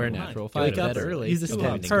iron. fiber. Wear More natural mind. fiber. Wake up Better. early. Use a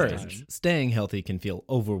Avoid standing purge. desk. Staying healthy can feel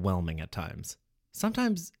overwhelming at times.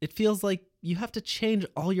 Sometimes it feels like you have to change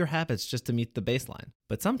all your habits just to meet the baseline.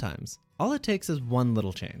 But sometimes, all it takes is one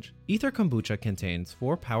little change. Ether Kombucha contains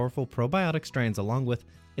 4 powerful probiotic strains along with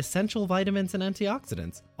essential vitamins and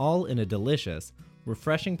antioxidants, all in a delicious,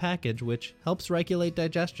 refreshing package which helps regulate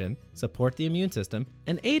digestion, support the immune system,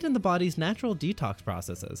 and aid in the body's natural detox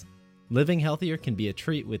processes. Living healthier can be a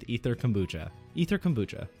treat with Ether Kombucha. Ether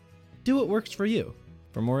Kombucha. Do what works for you.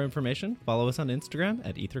 For more information, follow us on Instagram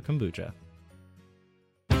at Ether Kombucha.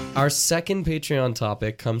 Our second Patreon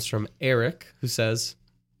topic comes from Eric, who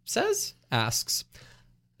asks,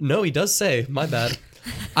 no, he does say, my bad.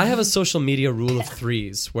 I have a social media rule of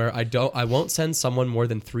 3s where I won't send someone more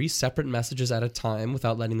than 3 separate messages at a time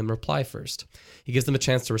without letting them reply first. He gives them a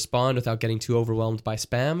chance to respond without getting too overwhelmed by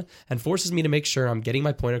spam and forces me to make sure I'm getting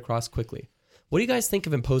my point across quickly. What do you guys think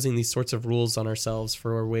of imposing these sorts of rules on ourselves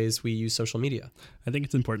for ways we use social media? I think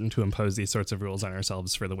it's important to impose these sorts of rules on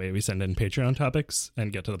ourselves for the way we send in Patreon topics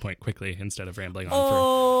and get to the point quickly instead of rambling on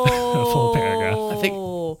for a full paragraph. I think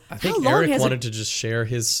How long Eric has wanted to just share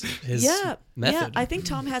his Yeah, method. I think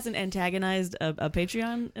Tom hasn't antagonized a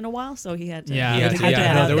Patreon in a while, so he had to. Yeah. he had to Yeah, get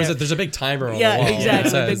that no, out there. there's a big timer on the Yeah, wall. exactly.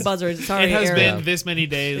 It says- Big buzzer. Sorry, It has Eric. been this many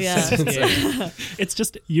days. Yeah. It's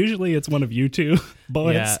just usually it's one of you two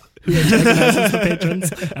boys Yeah. who antagonizes the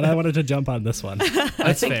patrons, and I wanted to jump on this one.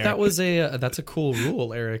 I think fair. that was that's a cool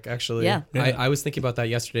rule, Eric. Actually, Yeah. I was thinking about that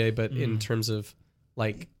yesterday, but in terms of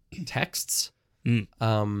like texts,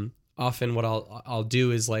 often what I'll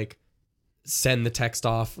do is like send the text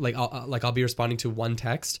off. Like I'll be responding to one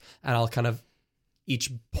text, and I'll kind of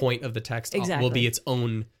each point of the text will Exactly. be its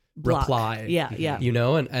own Block. reply. Yeah, yeah. You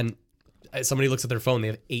know, and somebody looks at their phone, they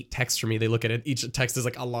have 8 texts from me. They look at it. Each text is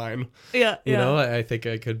like a line. Yeah, You yeah. know, I think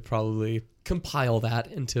I could probably compile that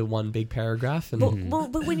into one big paragraph. And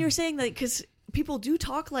But when you're saying that, because people do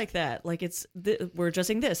talk like that, like it's we're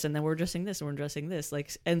addressing this, and then we're addressing this, and we're addressing this,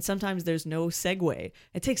 like, and sometimes there's no segue.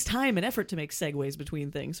 It takes time and effort to make segues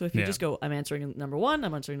between things. So if you Yeah. just go, I'm answering number 1,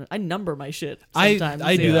 I number my shit. I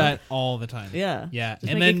Sometimes, do that all the time. Yeah, Yeah. Just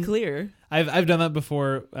And make then it clear. I've done that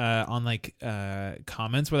before on like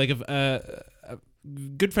comments where like if a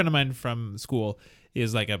good friend of mine from school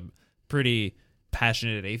is like a pretty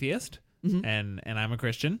passionate atheist, and I'm a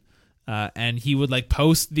Christian, and he would like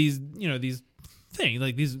post these these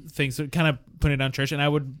things that kind of put it on church, and I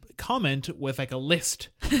would comment with like a list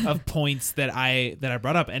of points that I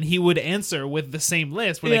brought up, and he would answer with the same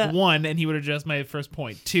list where Yeah. like 1, and he would adjust my first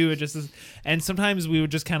point, 2 adjust, and sometimes we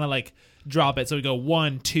would just kind of like drop it, so we go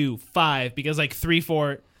 1, 2, 5, because like 3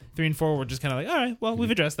 and 4 were just kind of like, all right, well,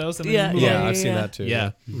 we've addressed those, and then Yeah, move yeah, on. I've seen yeah. that too.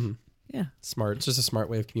 Yeah. Yeah. Smart. It's just a smart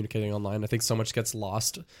way of communicating online. I think so much gets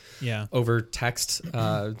lost Yeah. over text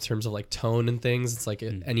in terms of like tone and things. It's like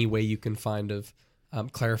any way you can find of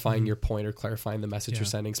clarifying your point or clarifying the message you're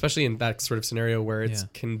sending, especially in that sort of scenario where it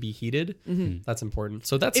can be heated. That's important.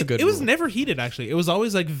 So that's a good It was rule. never heated, actually. It was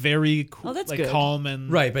always like very cool, Oh, that's like good. calm and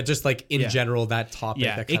Right, but just like in Yeah. general, that topic,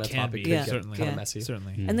 Yeah, that it kind of can topic be. could Yeah. get Certainly. kind of Yeah. messy.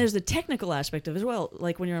 certainly. And there's the technical aspect of it as well.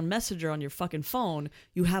 Like when you're on Messenger on your fucking phone,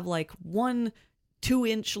 you have like 1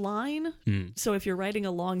 2-inch line. So if you're writing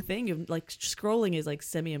a long thing, you like scrolling is like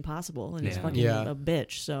semi-impossible and it's Yeah. fucking Yeah. a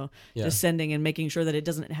bitch. So Yeah. just sending and making sure that it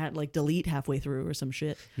doesn't like delete halfway through or some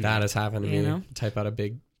shit. That has happened to You me. know? Type out a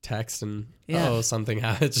big text and Yeah. something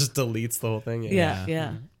it just deletes the whole thing.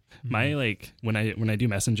 Yeah. My like when I do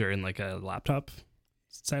Messenger in like a laptop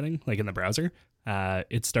setting, like in the browser,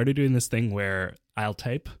 it started doing this thing where I'll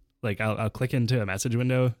type, like I'll click into a message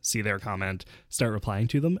window, see their comment, start replying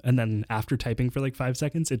to them, and then after typing for like 5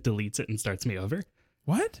 seconds, it deletes it and starts me over.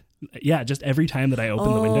 What? Yeah, just every time that I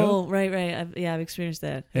open the window. Oh, right. I've experienced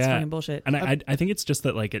that. It's Yeah. fucking bullshit. And I think it's just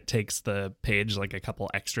that like it takes the page like a couple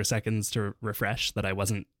extra seconds to refresh that I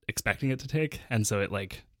wasn't expecting it to take, and so it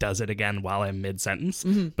like does it again while I'm mid sentence.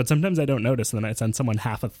 But sometimes I don't notice, and then I send someone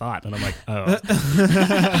half a thought, and I'm like, oh,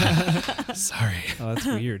 sorry. Oh, that's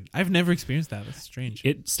weird. I've never experienced that. That's strange.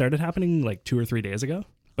 It started happening like 2 or 3 days ago,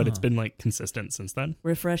 but it's been like consistent since then.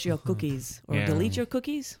 Refresh your cookies or Yeah. delete your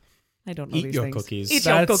cookies. I don't know Eat these your things. cookies. Eat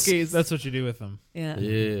your cookies. That's what you do with them. Yeah.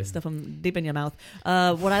 Yeah. Stuff them deep in your mouth.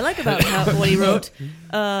 What I like about what he wrote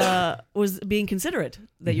was being considerate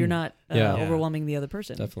that you're not Yeah. overwhelming the other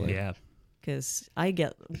person. Definitely. Yeah. Because I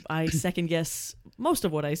second guess most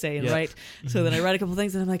of what I say and Yeah. write. So then I write a couple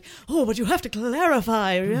things and I'm like, oh, but you have to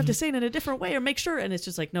clarify or you have to say it in a different way or make sure. And it's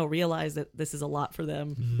just like, no, realize that this is a lot for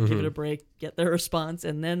them. Give it a break, get their response,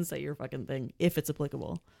 and then say your fucking thing if it's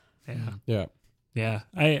applicable. Yeah. Yeah. Yeah.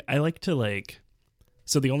 I like to like,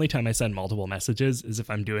 so the only time I send multiple messages is if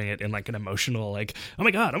I'm doing it in like an emotional, like, oh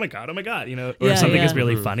my God, you know, or Yeah, if something yeah. is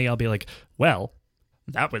really funny, I'll be like, well,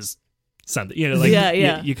 that was something, you know, like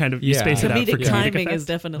Yeah. You kind of, you Yeah. space it out for Comedic comedic timing effect. is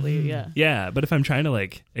definitely, yeah. Yeah, but if I'm trying to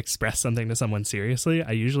like express something to someone seriously,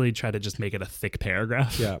 I usually try to just make it a thick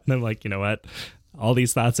paragraph. Yeah. And I'm like, you know what? All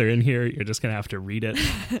these thoughts are in here. You're just going to have to read it.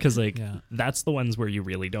 Because like, Yeah. that's the ones where you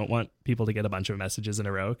really don't want people to get a bunch of messages in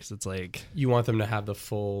a row. Because it's like, You want them to have the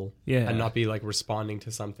full Yeah. and not be like responding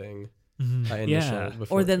to something initial Yeah.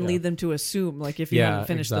 before, Or then yeah. lead them to assume, like if you Yeah, haven't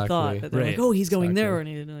finished the exactly. thought, that they're Right. like, oh, he's going there,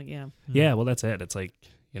 Exactly. and like, yeah, yeah, well, that's it. It's like,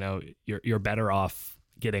 you know, you're better off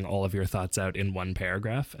getting all of your thoughts out in one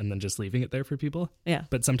paragraph and then just leaving it there for people. yeah,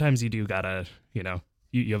 But sometimes you do gotta, you know,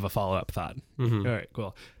 you have a follow-up thought. Mhm. All right,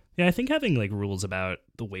 cool. Yeah, I think having like rules about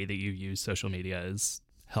the way that you use social media is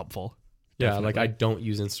helpful. Yeah, like I Definitely. don't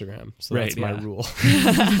use Instagram, so Right, that's my yeah. rule.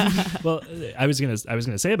 Well, I was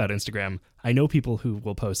gonna say about Instagram. I know people who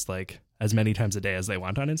will post like as many times a day as they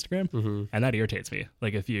want on Instagram, and that irritates me.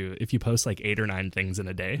 Like if you post like 8 or 9 things in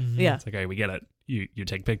a day, yeah, it's like, all right, we get it. You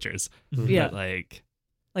take pictures, yeah. but like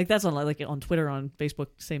Like that's on like on Twitter, on Facebook,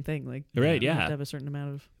 same thing. Like Right, you have yeah. to have a certain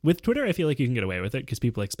amount of with Twitter, I feel like you can get away with it because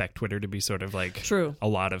people expect Twitter to be sort of like true. a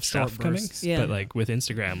lot of Short stuff coming. bursts. Yeah. But like with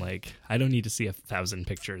Instagram, like I don't need to see 1,000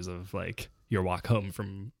 pictures of like your walk home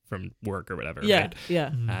from work or whatever. Yeah, Right?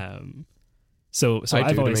 yeah. So I I've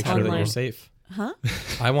do to always make sure that Online. you're safe. Huh?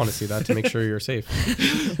 I want to see that to make sure you're safe.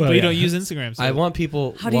 But you don't use Instagram. So I want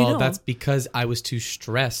people. How do you well, know? that's because I was too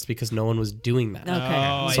stressed because no one was doing that. Okay.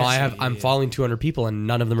 Oh, So I I'm see. following 200 people and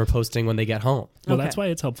none of them are posting when they get home. Well, Okay. that's why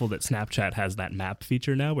it's helpful that Snapchat has that map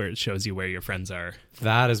feature now, where it shows you where your friends are.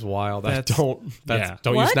 That is wild. Yeah. Don't use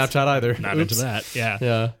What? Snapchat either. Not Oops. into that, yeah.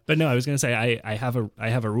 Yeah. But no, I was gonna say I have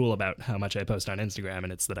a rule about how much I post on Instagram,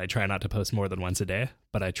 and it's that I try not to post more than once a day,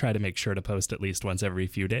 but I try to make sure to post at least once every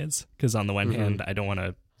few days. Because on the one hand, I don't want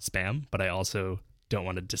to spam, but I also don't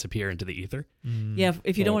want to disappear into the ether. Yeah,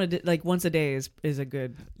 if you don't want to like once a day is a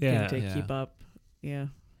good Yeah. thing to Yeah. keep up. Yeah,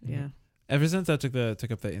 yeah. Ever since I took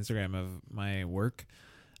up the Instagram of my work,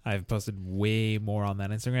 I've posted way more on that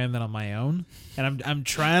Instagram than on my own, and I'm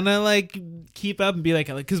trying to like keep up and be like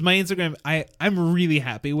because my Instagram I'm really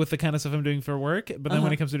happy with the kind of stuff I'm doing for work, but then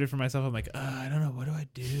when it comes to do it for myself, I'm like I don't know, what do I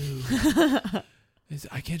do?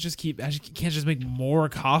 I can't just make more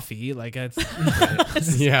coffee. Like it's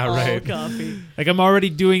Yeah, All right. coffee. like I'm already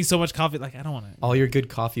doing so much coffee. Like I don't want to. All your good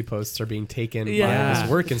coffee posts are being taken Yeah. by this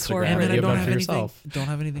work It's Instagram horrible. And and then I you don't have have for anything. yourself. Don't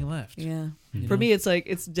have anything left. Yeah. You For know? me,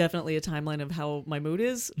 it's definitely a timeline of how my mood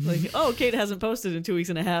is. Like, oh, Kate hasn't posted in 2 weeks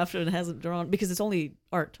and a half and hasn't drawn because it's only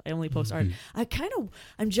art. I only post art.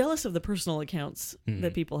 I'm jealous of the personal accounts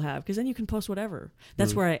that people have because then you can post whatever.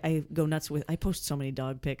 That's where I go nuts with. I post so many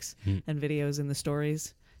dog pics and videos in the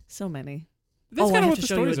stories. So many. That's I kinda have what to the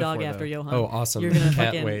show you a stories are dog for, after though. Johan. Oh, awesome. You're gonna Can't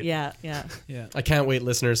fucking wait. yeah. Yeah. I can't wait,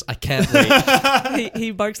 listeners. I can't wait.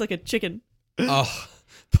 He barks like a chicken. Oh,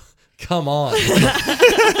 Come on.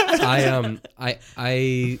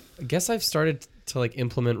 I guess I've started to like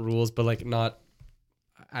implement rules, but like not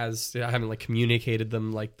as I haven't like communicated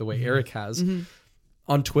them like the way Eric has.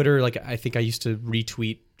 On Twitter, like I think I used to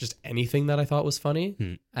retweet just anything that I thought was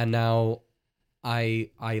funny, and now I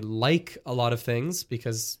like a lot of things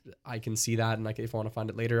because I can see that, and like if I want to find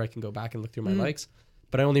it later, I can go back and look through my likes.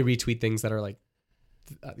 But I only retweet things that are like,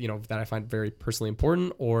 that I find very personally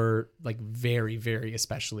important or like very, very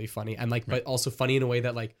especially funny, and like, but also funny in a way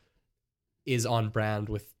that like is on brand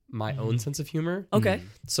with my own sense of humor. Okay.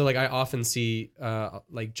 So like I often see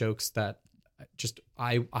like jokes that just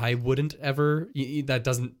I wouldn't ever, that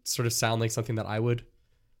doesn't sort of sound like something that I would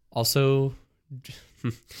also.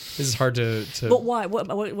 This is hard to. But why?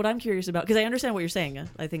 What I'm curious about, because I understand what you're saying.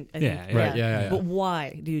 I think. Yeah. Right. Yeah. But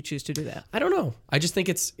why do you choose to do that? I don't know. I just think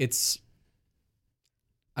it's.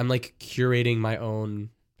 I'm like curating my own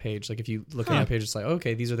page. Like if you look at my page, it's like,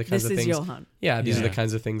 okay, these are the kinds This of is things. Johan. Yeah, these are the Yeah.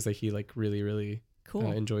 kinds of things that he like really, really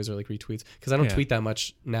Cool. enjoys or like retweets. Because I don't Yeah. tweet that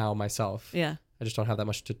much now myself. Yeah. I just don't have that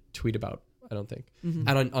much to tweet about, I don't think. Mm-hmm.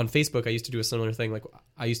 And on Facebook, I used to do a similar thing. Like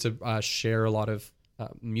I used to share a lot of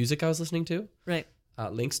music I was listening to, Right.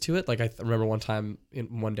 links to it. Like I remember one time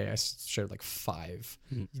in one day I shared like 5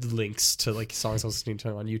 links to like songs I was listening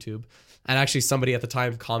to on YouTube. And actually somebody at the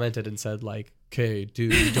time commented and said like, okay,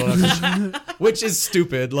 dude, you don't have to which is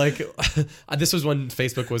stupid. Like this was when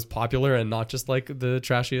Facebook was popular and not just like the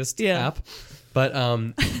trashiest app. But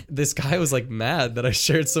this guy was like mad that I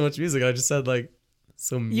shared so much music. And I just said like,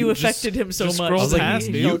 so You affected him so just much. I scroll was like, past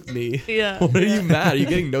me. mute me. Yeah. What are you mad? Are you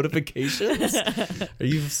getting notifications? Are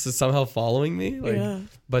you somehow following me? Like, Yeah.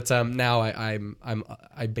 But now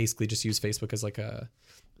I basically just use Facebook as like a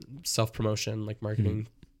self promotion, like marketing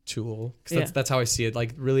tool. 'Cause that's how I see it.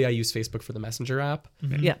 Like really, I use Facebook for the Messenger app.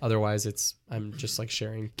 Yeah. Otherwise, I'm just like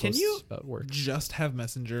sharing Can posts you about work. just have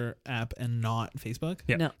Messenger app and not Facebook?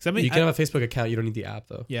 Yeah. No. 'Cause I mean, You can have a Facebook account. You don't need the app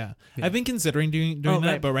though. yeah. I've been considering doing Oh, that,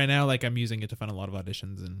 right. but right now, like, I'm using it to find a lot of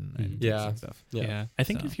auditions and Yeah. and stuff. Yeah. I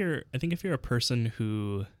think So- if you're a person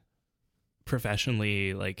who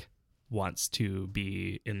professionally like wants to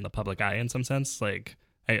be in the public eye in some sense, like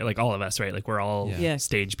all of us, right? Like we're all Yeah.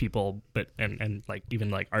 stage people, but and like even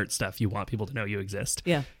like art stuff, you want people to know you exist.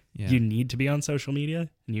 Yeah. Yeah. You need to be on social media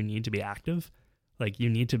and you need to be active. Like you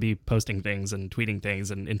need to be posting things and tweeting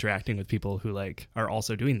things and interacting with people who like are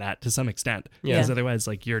also doing that to some extent. Yeah. Because otherwise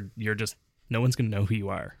like you're just no one's gonna know who you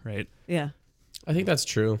are, right? Yeah. I think that's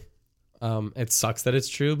true. It sucks that it's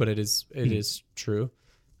true, but it is true.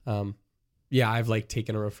 Yeah, I've like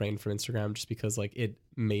taken a refrain from Instagram just because like it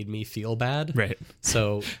made me feel bad. Right.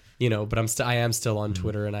 So, but I am still on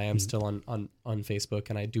Twitter and I am still on Facebook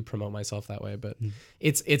and I do promote myself that way, but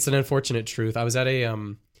it's an unfortunate truth. I was at a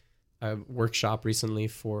workshop recently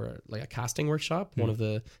for like a casting workshop. One of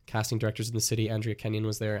the casting directors in the city, Andrea Kenyon,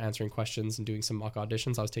 was there answering questions and doing some mock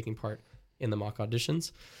auditions. I was taking part in the mock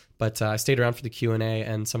auditions, but I stayed around for the Q&A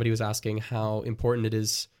and somebody was asking how important it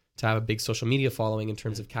is to have a big social media following in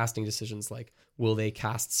terms of casting decisions. Like, will they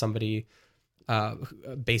cast somebody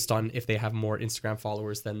based on if they have more Instagram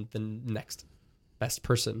followers than the next best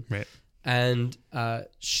person? Right. And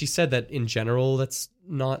she said that in general, that's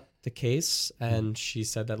not the case. And she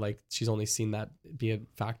said that like she's only seen that be a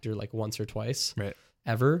factor like once or twice Right.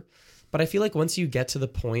 ever. But I feel like once you get to the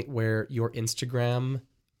point where your Instagram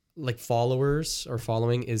like followers or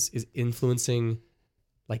following is influencing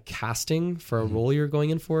like casting for a role you're going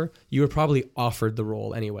in for, you were probably offered the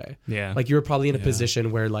role anyway. Yeah. Like you were probably in a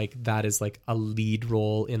position where like that is like a lead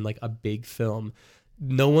role in like a big film.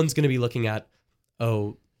 No one's going to be looking at,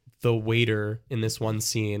 oh, the waiter in this one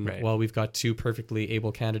scene. Right. Well, we've got 2 perfectly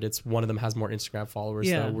able candidates. One of them has more Instagram followers,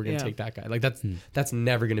 Yeah, so we're going to yeah. take that guy. Like that's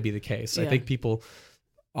never going to be the case. I Yeah. think people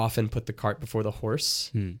often put the cart before the horse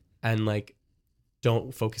Hmm. and like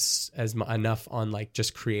don't focus enough on like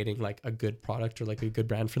just creating like a good product or like a good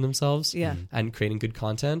brand for themselves Yeah. and creating good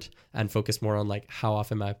content, and focus more on like how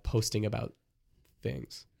often am I posting about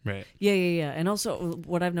things. Right. Yeah. And also,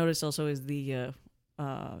 what I've noticed also is the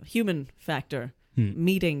human factor.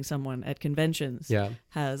 Meeting someone at conventions Yeah.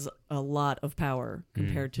 has a lot of power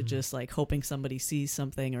compared to just like hoping somebody sees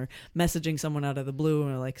something or messaging someone out of the blue,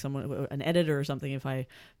 or like an editor or something. If I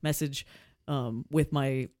message with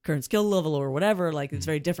my current skill level or whatever, like it's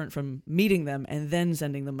very different from meeting them and then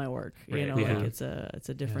sending them my work. You Right, know, yeah. like it's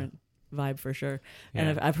a different vibe for sure. Yeah.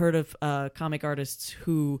 And I've heard of comic artists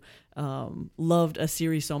who loved a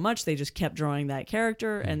series so much they just kept drawing that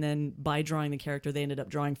character, and then by drawing the character they ended up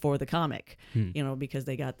drawing for the comic. You know, because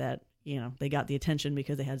they got that. You know, they got the attention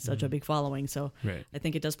because they had such a big following. So Right. I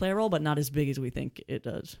think it does play a role, but not as big as we think it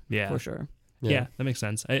does. Yeah. For sure. Yeah, that makes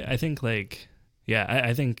sense. I think like Yeah,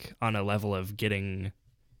 I think on a level of getting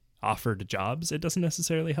offered jobs, it doesn't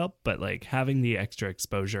necessarily help, but like having the extra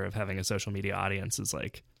exposure of having a social media audience is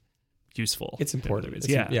like useful. It's important. It's,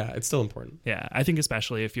 yeah. it's still important. Yeah, I think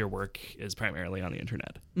especially if your work is primarily on the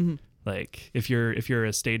internet. Mhm. Like if you're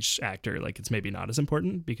a stage actor, like it's maybe not as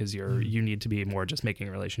important because you need to be more just making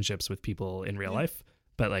relationships with people in real life.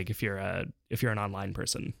 But like if you're an online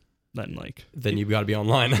person, then You've got to be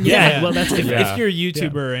online. yeah, well that's if, different. if you're a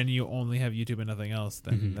YouTuber and you only have YouTube and nothing else,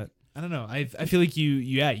 then that I don't know. I feel like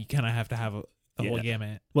you kind of have to have a whole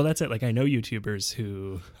gamut. Well, that's it. Like I know YouTubers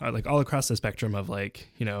who are like all across the spectrum of like,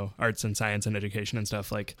 you know, arts and science and education and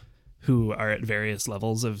stuff, like who are at various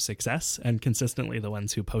levels of success, and consistently the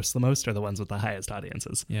ones who post the most are the ones with the highest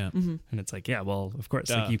audiences. Yeah. Mm-hmm. And it's like, yeah, well, of course,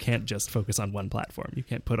 Duh. like you can't just focus on one platform. You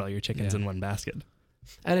can't put all your chickens in one basket.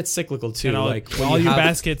 And it's cyclical too. And all, like when all you your have-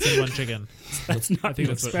 baskets in one chicken. That's not think the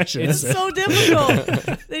that's what- expression. It's is it? so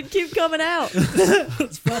difficult. They keep coming out.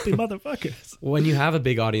 It's floppy motherfuckers. When you have a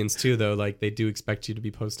big audience too, though, like they do expect you to be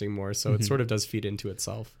posting more, so it sort of does feed into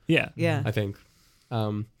itself. Yeah. Yeah. I think.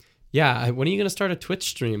 When are you gonna start a Twitch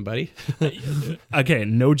stream, buddy? Okay,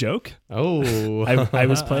 no joke. Oh, I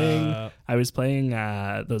was playing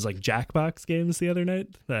those like Jackbox games the other night.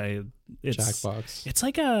 It's Jackbox. It's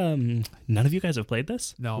like none of you guys have played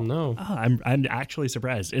this? No. No. Oh, I'm actually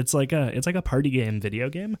surprised. It's like a party game video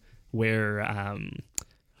game where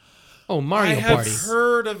Oh, Mario I have Party.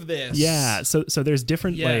 heard of this. yeah, so there's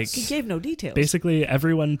different Yes. He like gave no details. basically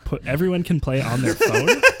everyone can play on their phone.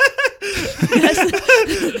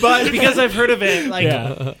 But because I've heard of it, like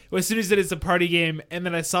Yeah. as soon as it is a party game, and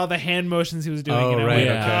then I saw the hand motions he was doing. Oh, and I right,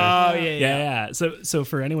 went, okay. Oh yeah. So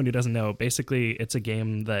for anyone who doesn't know, basically it's a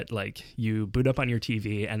game that like you boot up on your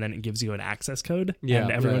TV and then it gives you an access code, Yeah,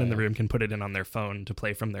 and everyone in the yeah. room can put it in on their phone to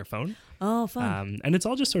play from their phone. Oh, fun. And it's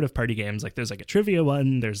all just sort of party games. Like there's like a trivia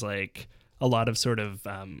one. There's like a lot of sort of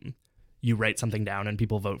you write something down and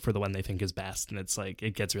people vote for the one they think is best, and it's like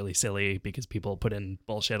it gets really silly because people put in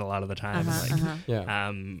bullshit a lot of the time. Like,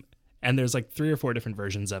 Yeah. and there's like 3 or 4 different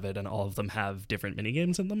versions of it, and all of them have different mini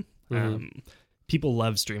games in them. People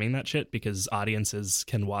love streaming that shit because audiences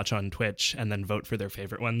can watch on Twitch and then vote for their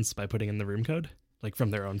favorite ones by putting in the room code, like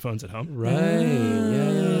from their own phones at home. Right.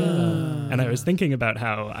 Yeah. And I was thinking about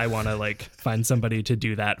how I want to like find somebody to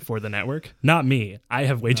do that for the network. Not me. I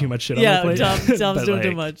have way too much shit on Yeah, my plate. Tom's But, doing too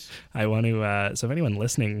like, much. I want to. So if anyone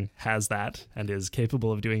listening has that and is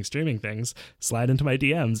capable of doing streaming things, slide into my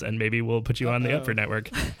DMs and maybe we'll put you on the Upford network,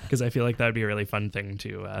 because I feel like that would be a really fun thing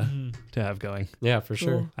to have going. Yeah, for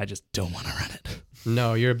sure. I just don't want to run it.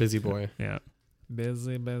 No, you're a busy boy. Yeah,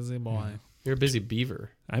 Busy boy. You're a busy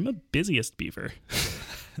beaver. I'm a busiest beaver.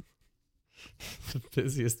 The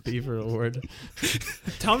busiest beaver award.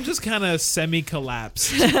 Tom just kind of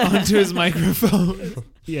semi-collapsed onto his microphone.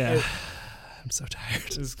 Yeah, I'm so tired.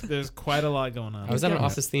 There's quite a lot going on. I was at an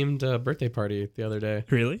office-themed birthday party the other day,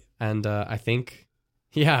 Really? and I think,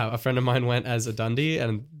 a friend of mine went as a Dundee,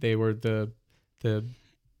 and they were the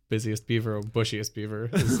busiest beaver or bushiest beaver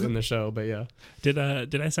in the show. But yeah, Did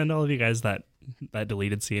I send all of you guys that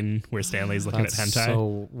deleted scene where Stanley's looking that's at hentai?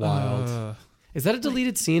 so wild. Is that a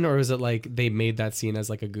deleted scene, or is it like they made that scene as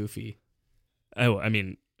like a goofy? Oh, I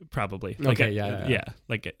mean, probably. Okay, yeah.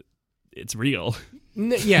 Like it's real.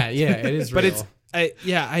 Yeah, it is. But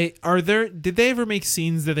real. did they ever make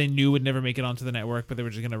scenes that they knew would never make it onto the network, but they were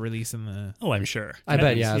just going to release in the... Oh, I'm sure. I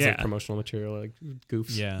bet, Yeah. it's like promotional material, like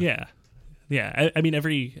goofs. Yeah. Yeah. I mean,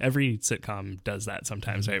 every sitcom does that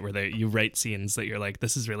sometimes, right? Where you write scenes that you're like,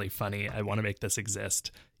 this is really funny. I want to make this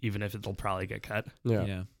exist, even if it'll probably get cut.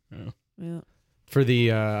 Yeah. Yeah. For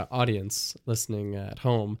the audience listening at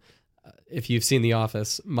home, if you've seen The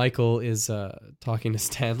Office, Michael is talking to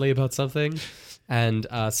Stanley about something, and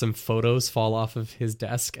some photos fall off of his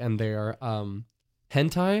desk, and they are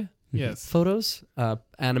hentai Yes. photos,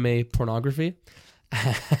 anime pornography.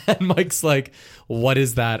 And Mike's like, "What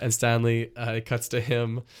is that?" And Stanley cuts to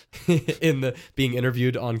him in the being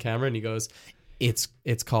interviewed on camera, and he goes, "It's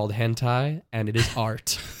called hentai, and it is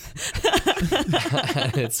art."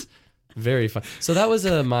 And it's very fun. So that was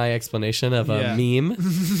my explanation of a meme.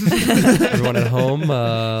 Everyone at home,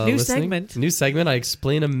 New segment. I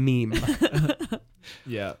explain a meme.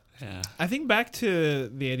 Yeah. Yeah. I think back to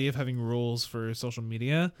the idea of having rules for social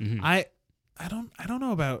media. I don't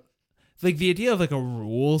know about, like, the idea of like a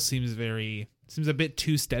rule seems a bit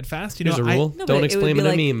too steadfast. You Here's know, a rule: No, but don't it explain would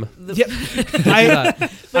in be a meme.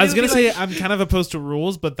 I was gonna say I'm kind of opposed to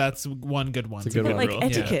rules, but that's one good one. It's a good But one. like Rule.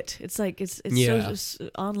 etiquette. It's like it's Yeah. so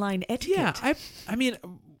online etiquette. Yeah, I mean,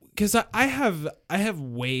 because I have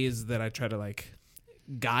ways that I try to like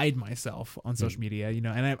guide myself on social media, and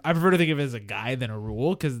I prefer to think of it as a guide than a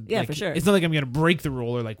rule, because for sure. it's not like I'm gonna break the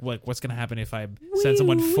rule, or like what's gonna happen if I send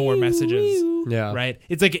someone 4 messages. Yeah. Right.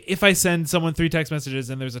 It's like if I send someone 3 text messages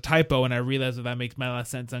and there's a typo and I realize that makes my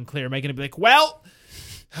last sentence unclear, am I gonna be like, well,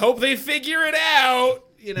 hope they figure it out?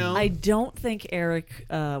 I don't think Eric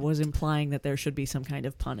was implying that there should be some kind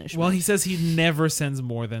of punishment. Well, he says he never sends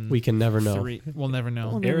more than We can never know. 3. We'll never know.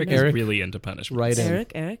 We'll never Eric know. is really into punishment. Right in.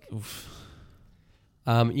 Eric.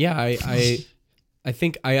 Yeah, I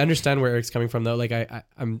think I understand where Eric's coming from though. Like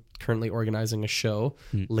I'm currently organizing a show,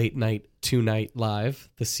 Late Night Tonight Live,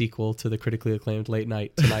 the sequel to the critically acclaimed Late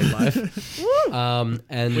Night Tonight Live.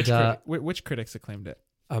 And Which critics acclaimed it?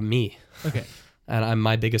 me. Okay. And I'm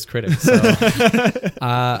my biggest critic. So,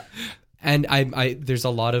 and I there's a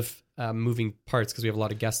lot of moving parts because we have a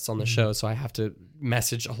lot of guests on the show, so I have to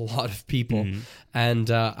message a lot of people. And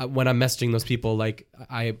when I'm messaging those people, like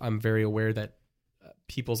I'm very aware that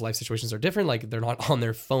people's life situations are different. Like they're not on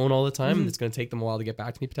their phone all the time. It's going to take them a while to get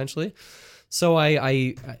back to me potentially. So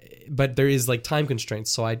but there is like time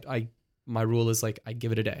constraints. So my rule is like I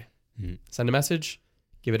give it a day. Send a message.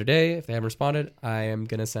 Give it a day. If they haven't responded, I am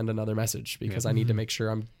going to send another message because I need to make sure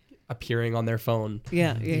I'm appearing on their phone.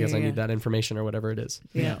 Because I need that information or whatever it is.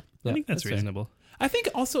 Yeah. I think that's fair. reasonable. I think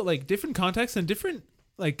also like different contexts and different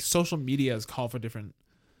like social medias call for different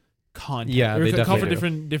content. Yeah, or they call for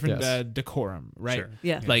definitely different Yes. decorum, right? Sure.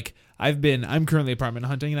 Yeah. Like I'm currently apartment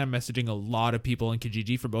hunting and I'm messaging a lot of people in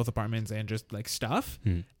Kijiji for both apartments and just like stuff.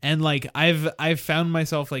 And like I've found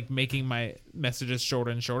myself like making my messages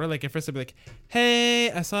shorter and shorter. Like at first I'd be like, hey,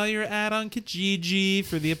 I saw your ad on Kijiji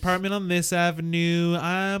for the apartment on this avenue.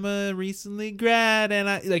 I'm a recently grad and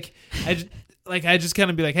I just kind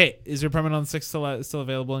of be like, hey, is your apartment on 6th still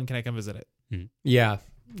available and can I come visit it? Yeah.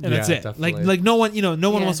 And that's it. Definitely. Like no one, no one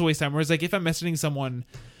Yeah. wants to waste time. Whereas like if I'm messaging someone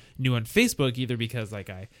new on Facebook, either because like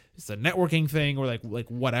it's a networking thing or like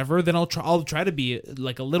whatever, then I'll try to be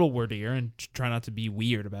like a little wordier and try not to be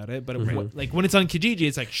weird about it. But like when it's on Kijiji,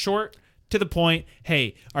 it's like short to the point.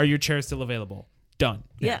 Hey, are your chairs still available? Done.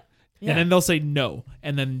 Yeah. And then they'll say no,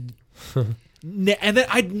 and then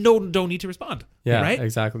I don't need to respond. Yeah, Right?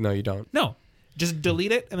 exactly. No, you don't. No, just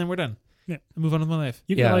delete it and then we're done. Yeah. Move on with my life.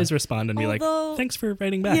 You can Yeah. always respond and be Although- like, thanks for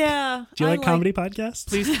writing back. Yeah. Do you I like comedy podcasts?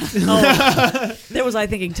 Please. There was I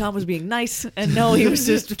thinking Tom was being nice, and no, he was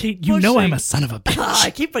just. You know I'm a pushing. son of a bitch.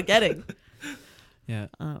 I keep forgetting. Yeah.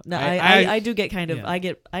 No, I I do get kind of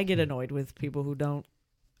yeah. I get annoyed with people who don't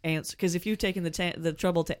answer, because if you've taken the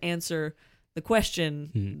trouble to answer the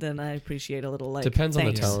question, then I appreciate a little like Depends on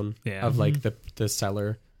the thanks. tone Yeah. of like the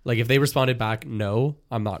seller. Like if they responded back, no,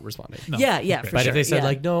 I'm not responding. No. Yeah, for But sure. if they said yeah.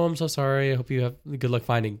 like, no, I'm so sorry, I hope you have good luck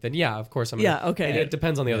finding, then yeah, of course I'm gonna, Yeah, okay. It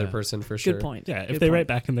depends on the other Yeah. person for sure. Good point. Yeah, if Good they point. write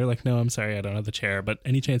back and they're like, no, I'm sorry, I don't have the chair, but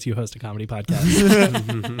any chance you host a comedy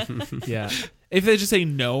podcast? Yeah. If they just say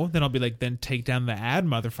no, then I'll be like, then take down the ad,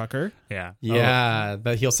 motherfucker. Yeah. Yeah,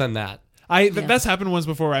 but he'll send that. That's happened once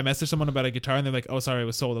before where I messaged someone about a guitar and they're like, oh, sorry, it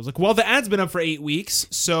was sold. I was like, well, the ad's been up for 8 weeks,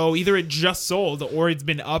 so either it just sold or it's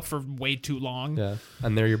been up for way too long. Yeah,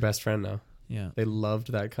 and they're your best friend now. Yeah. They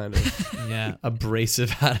loved that kind of Yeah.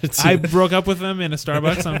 abrasive attitude. I broke up with them in a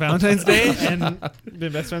Starbucks on Valentine's Day and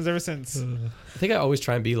been best friends ever since. I think I always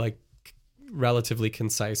try and be like relatively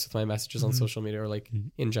concise with my messages on social media or like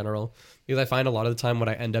in general, because I find a lot of the time what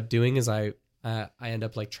I end up doing is I end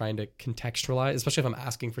up like trying to contextualize, especially if I'm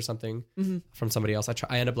asking for something from somebody else.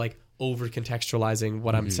 I end up like over contextualizing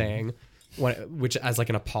what I'm saying, which as like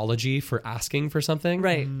an apology for asking for something.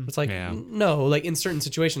 Right. It's like, Yeah. no, like in certain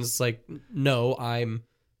situations, it's like, no,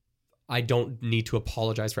 I don't need to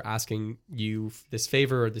apologize for asking you this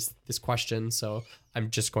favor or this question. So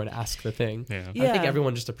I'm just going to ask the thing. Yeah. I think Yeah.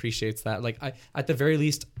 everyone just appreciates that. Like at the very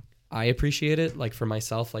least, I appreciate it. Like for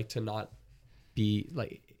myself, like to not be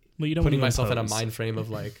like Well, you don't putting want to myself in a impose. mind frame of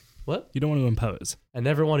like, what? You don't want to impose. I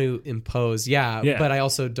never want to impose. Yeah. Yeah. But I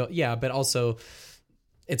also don't. Yeah. But also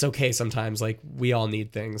it's okay sometimes. Like we all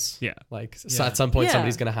need things. Yeah. Like so Yeah. at some point, Yeah.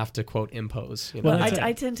 somebody's going to have to quote impose. You know? Well, But that's it.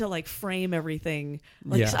 I tend to like frame everything.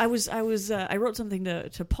 Like Yeah. so I wrote something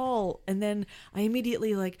to Paul, and then I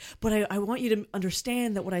immediately like, but I want you to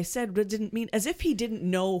understand that what I said didn't mean, as if he didn't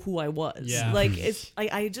know who I was. Yeah. Like it's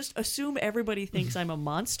I just assume everybody thinks I'm a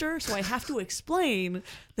monster, so I have to explain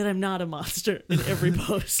that I'm not a monster in every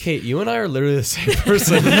post. Kate, you and I are literally the same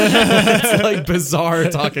person. It's like bizarre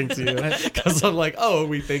talking to you because I'm like, oh,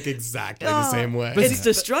 we think exactly the same way. It's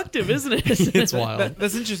destructive, isn't it? It's wild.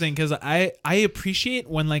 That's interesting because I appreciate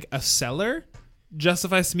when like a seller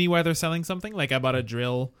justifies to me why they're selling something. Like I bought a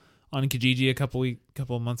drill on Kijiji a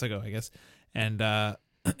couple months ago, I guess, and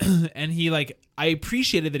and he I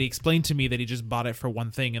appreciated that he explained to me that he just bought it for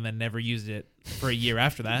one thing and then never used it for a year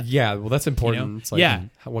after that. Yeah, well, that's important. You know? It's like, Yeah.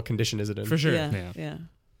 what condition is it in? For sure. Yeah.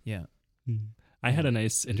 Yeah. I had a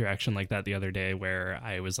nice interaction like that the other day where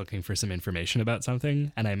I was looking for some information about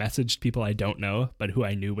something and I messaged people I don't know but who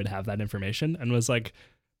I knew would have that information and was like,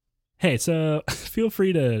 hey, so feel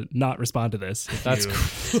free to not respond to this if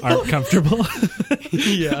That's you aren't comfortable.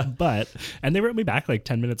 Yeah. And they wrote me back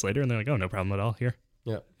 10 minutes later and they're like, oh, no problem at all here.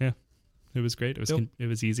 Yeah. Yeah. It was great. It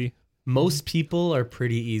was easy. Most people are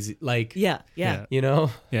pretty easy. Yeah. You know,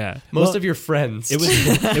 Yeah. most of your friends. It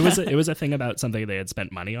was a thing about something they had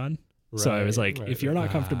spent money on. So I was like, Right, if you're right. not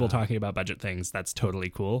comfortable talking about budget things, that's totally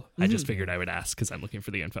cool. I just figured I would ask because I'm looking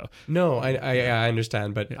for the info. No, I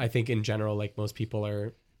understand, but I think in general, most people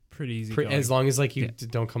are Pretty easy. as long as you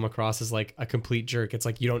don't come across as a complete jerk. It's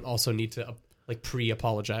you don't also need to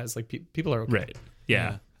pre-apologize. People are okay. Right.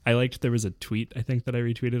 Yeah. I liked there was a tweet I think that I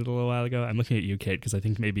retweeted a little while ago. I'm looking at you, Kate, because I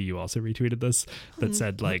think maybe you also retweeted this that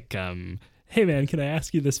said hey man, can I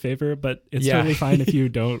ask you this favor? But it's Yeah. totally fine if you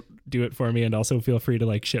don't do it for me, and also feel free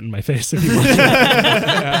to shit in my face if you want.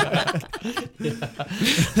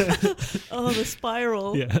 Oh, the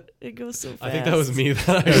spiral. Yeah. It goes so fast. I think that was me that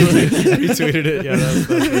I retweeted it. Yeah,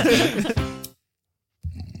 that was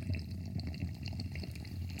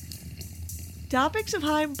Topics of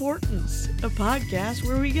High Importance, a podcast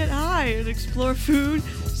where we get high and explore food,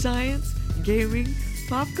 science, gaming,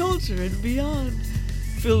 pop culture, and beyond.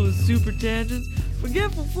 Filled with super tangents,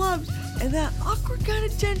 forgetful flubs, and that awkward kind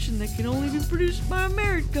of tension that can only be produced by a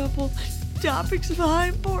married couple. Topics of High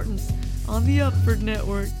Importance on the Upford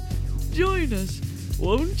Network. Join us,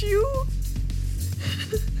 won't you?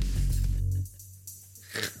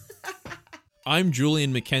 I'm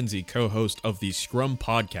Julian McKenzie, co-host of the Scrum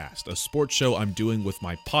Podcast, a sports show I'm doing with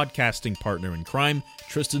my podcasting partner in crime,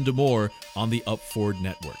 Tristan D'Amour, on the Upford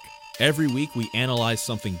Network. Every week, we analyze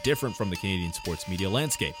something different from the Canadian sports media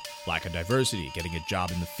landscape. Lack of diversity, getting a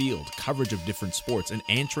job in the field, coverage of different sports, and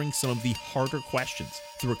answering some of the harder questions.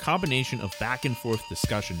 Through a combination of back-and-forth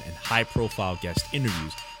discussion and high-profile guest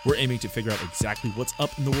interviews, we're aiming to figure out exactly what's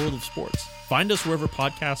up in the world of sports. Find us wherever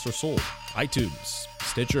podcasts are sold. iTunes,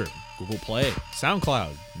 Stitcher, Google Play,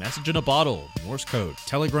 SoundCloud, Message in a Bottle, Morse Code,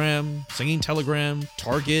 Telegram, Singing Telegram,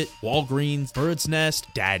 Target, Walgreens, Bird's Nest,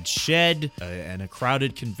 Dad's Shed, and a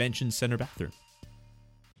crowded convention center bathroom.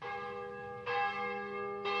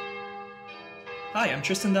 Hi, I'm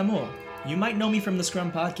Tristan D'Amour. You might know me from the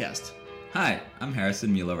Scrum Podcast. Hi, I'm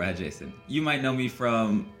Harrison Milo Rajason. You might know me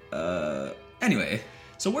from, anyway.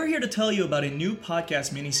 So we're here to tell you about a new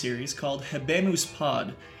podcast miniseries called Habemus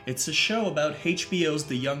Pod. It's a show about HBO's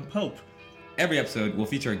The Young Pope. Every episode will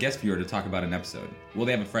feature a guest viewer to talk about an episode. Will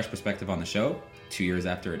they have a fresh perspective on the show 2 years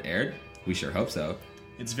after it aired? We sure hope so.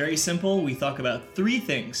 It's very simple. We talk about three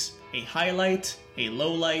things: a highlight, a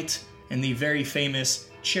lowlight, and the very famous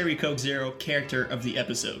Cherry Coke Zero character of the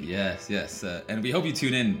episode. Yes. And we hope you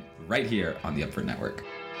tune in right here on the Upford Network.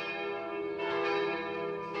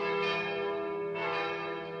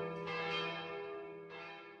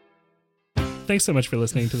 Thanks so much for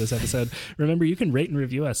listening to this episode. Remember, you can rate and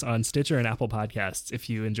review us on Stitcher and Apple Podcasts. If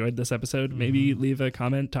you enjoyed this episode, maybe leave a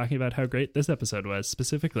comment talking about how great this episode was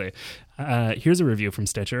specifically. Here's a review from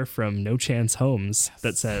Stitcher from No Chance Holmes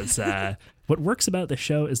that says, what works about the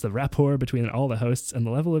show is the rapport between all the hosts and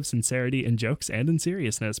the level of sincerity in jokes and in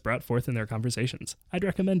seriousness brought forth in their conversations. I'd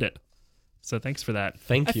recommend it. So thanks for that.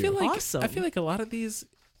 Thank you. Awesome. I feel like a lot of these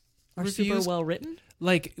Are reviews super well written.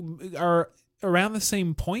 are around the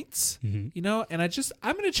same points, Mhm. you know. And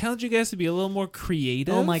I'm going to challenge you guys to be a little more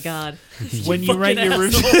creative. Oh my god. When you write your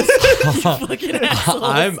assholes. reviews. Fucking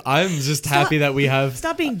assholes. I'm just happy that we have.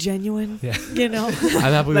 Stop being genuine. Yeah. You know. I'm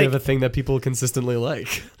happy we Like- have a thing that people consistently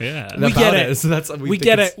like. Yeah. We get it. So that's We think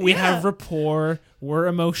get it's- it. We Yeah. have rapport. We're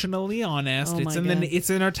emotionally honest. Oh It's my in God. it's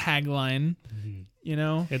in our tagline. You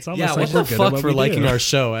know. It's almost Yeah, like what we're the good at fuck what for we liking do. our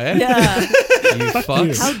show, eh? Yeah. You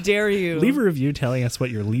fucks. How dare you? Leave a review telling us what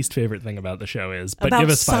your least favorite thing about the show is, but about give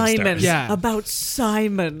us 5 Simon. stars. Yeah. About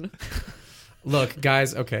Simon. Look,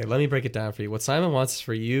 guys, okay, let me break it down for you. What Simon wants is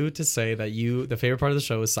for you to say that the favorite part of the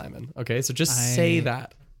show is Simon. Okay, so just say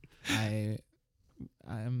that.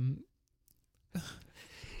 I'm.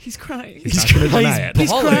 He's crying. He's not gonna deny it. He's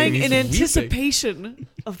bawling, crying he's in weeping. anticipation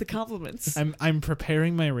of the compliments. I'm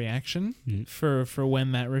preparing my reaction Mhm. for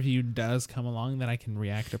when that review does come along, that I can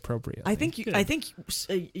react appropriately. I think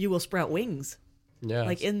you will sprout wings Yeah.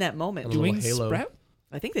 like in that moment. And Do a little wings halo. sprout?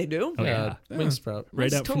 I think they do. Oh, yeah. Wing sprout. Right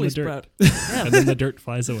Mine's out totally from the dirt. sprout. And then the dirt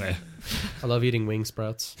flies away. I love eating wing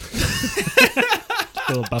sprouts.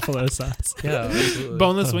 Little buffalo sauce. Yeah, absolutely.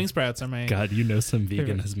 Boneless wing sprouts are my. God, you know some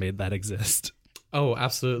vegan has made that exist. Oh,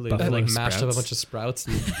 absolutely. They Buffalo like mashed up a sprouts. bunch of sprouts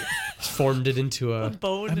and formed it into a.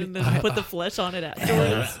 Bone and then put the flesh on it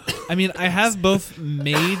afterwards. I mean, I have both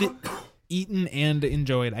made, eaten, and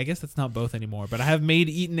enjoyed. I guess that's not both anymore, but I have made,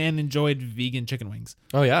 eaten, and enjoyed vegan chicken wings.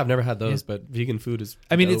 Oh yeah, I've never had those, but vegan food is.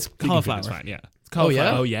 I mean, dope. it's cauliflower. It's fine, yeah. It's cauliflower.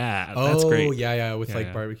 yeah? Oh yeah, that's Oh great. yeah, with Yeah, like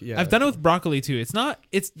yeah. barbecue. Yeah, I've done it with broccoli too. It's not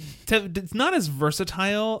as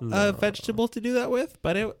versatile a vegetable to do that with,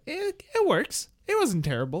 but it works. It wasn't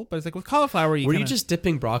terrible, but it's like with cauliflower. Were you kinda- just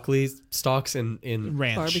dipping broccoli stalks in?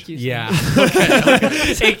 ranch? Barbecue. Yeah.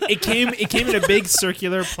 it came in a big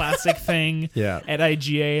circular plastic thing Yeah. at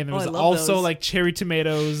IGA, and there Oh, was I love also those. like cherry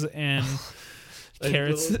tomatoes and Like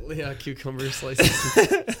carrots. little, yeah, cucumber slices.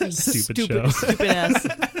 Stupid show. Stupid ass.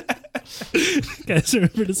 Guys,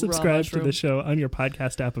 remember to subscribe to mushroom. the show on your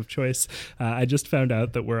podcast app of choice. I just found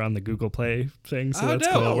out that we're on the Google Play thing, so Oh, that's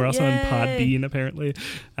no. cool. We're also on Yay. Podbean, apparently.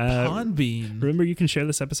 Pond bean. Remember, you can share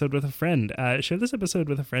this episode with a friend. Share this episode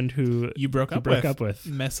with a friend who You broke up with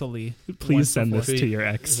messily. Please once send before. this to your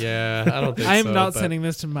ex. Yeah, I don't think I am so, not but sending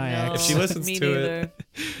this to my No, If ex. she listens me to neither. it,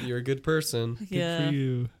 you're a good person. Good Yeah. for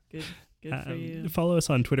you. Good for you. Follow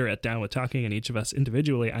us on Twitter at Down With Talking, and each of us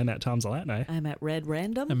individually. I'm at Tom Zalatni. I'm at Red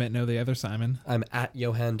Random. I meant no, the other Simon. I'm at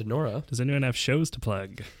Johan Denora. Does anyone have shows to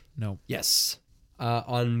plug? No. Yes.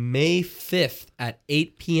 On May 5th at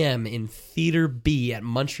 8 p.m. in Theater B at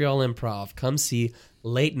Montreal Improv. Come see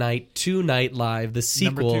Late Night to Night Live, the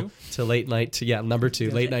sequel Number to Late Night to number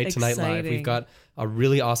 2, Late Night to Night Live. Exciting. We've got a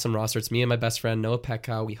really awesome roster. It's me and my best friend Noah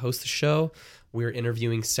Petkow. We host the show. We're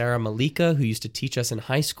interviewing Sarah Malika, who used to teach us in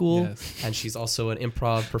high school, Yes. and she's also an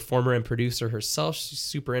improv performer and producer herself. She's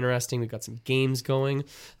super interesting. We've got some games going.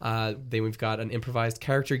 Then we've got an improvised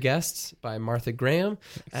character guest by Martha Graham,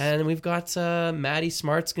 and we've got Maddie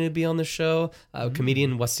Smart's going to be on the show.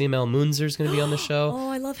 Comedian Wasim El Munzer is going to be on the show, Oh,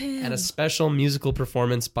 I love him. and a special musical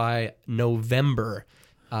performance by November.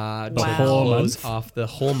 To whole close month? off the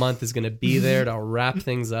whole month is going to be there to wrap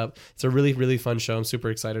things up. It's a really, really fun show. I'm super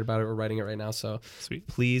excited about it. We're writing it right now, so Sweet.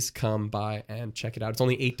 please come by and check it out. It's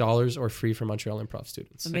only $8 or free for Montreal Improv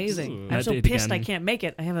students. Amazing. Ooh. I'm That so date pissed I again. can't make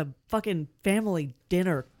it. I have a fucking family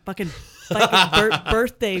dinner. Fucking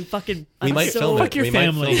birthday. Fucking. We I'm might so, film it. Fuck your We might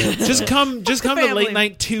family. film it. Just come to family. late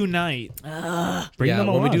night tonight. Bring Yeah, them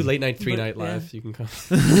when we along. do late night 3 But, night yeah. live, you can come.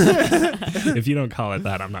 If you don't call it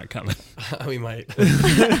that, I'm not coming. We might.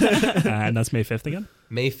 And that's May 5th again.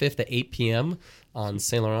 May 5th at 8 p.m. on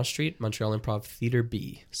Saint Laurent Street, Montreal Improv Theater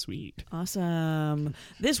B. Sweet. Awesome.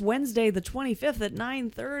 This Wednesday, the 25th at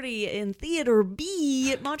 9:30 in Theater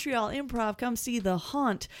B at Montreal Improv. Come see The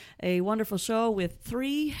Haunt, a wonderful show with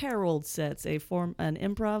 3 Herald sets, an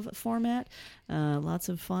improv format. Lots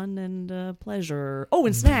of fun and pleasure. Oh,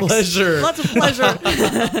 and snacks. Pleasure. Lots of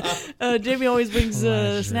pleasure. Jamie always brings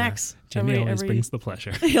snacks. Jamie always every- brings the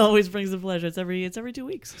pleasure. He always brings the pleasure. It's every 2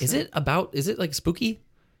 weeks. Is it like spooky?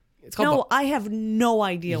 It's called. No, I have no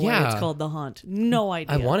idea why it's Yeah. called The Haunt. No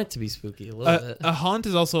idea. I want it to be spooky a little bit. A haunt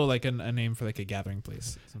is also like a name for like a gathing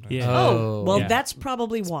place. Sometimes. Yeah. Oh, well, Yeah. that's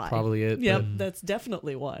probably why. Probably it. Yep, but that's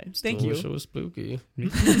definitely why. Thank I you. wish it was spooky.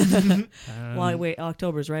 Why? Wait,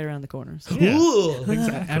 October's right around the corner. So.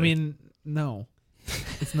 I mean, no,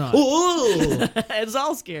 it's not. It's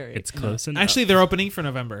all scary. It's close enough. Actually, they're opening for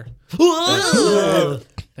November.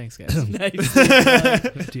 Thanks, guys.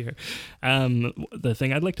 Dear. The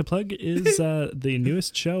thing I'd like to plug is the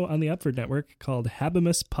newest show on the Upford Network called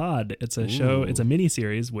Habemus Pod. It's a show, it's a mini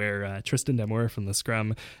series where Tristan Damour from The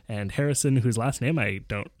Scrum and Harrison, whose last name I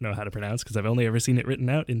don't know how to pronounce because I've only ever seen it written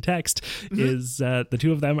out in text, is the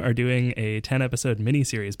two of them are doing a 10-episode mini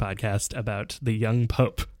series podcast about the young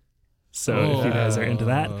Pope. So if you guys are into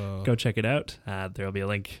that, go check it out. There'll be a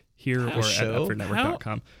link here or at show?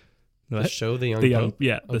 upfordnetwork.com. The show, The Young The young, Pope?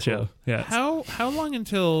 yeah, Oh, the cool. show. Yeah. How long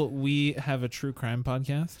until we have a true crime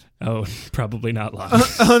podcast? Oh, probably not long.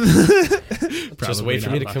 Just wait for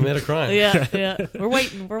me to commit a crime. yeah. We're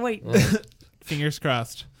waiting. Fingers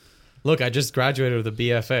crossed. Look, I just graduated with a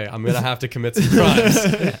BFA. I'm gonna have to commit some crimes.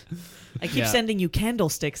 I keep Yeah. sending you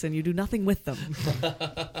candlesticks and you do nothing with them.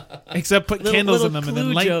 Except put Little- candles in little them and then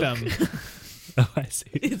clue light joke. them. Oh, I see.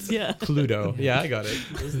 It's Cluedo. Yeah, I got it.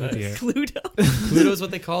 It was nice. Dear. Cluedo. Cluedo is what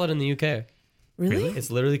they call it in the UK. Really? It's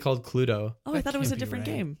literally called Cluedo. Oh, I thought it was a can't be different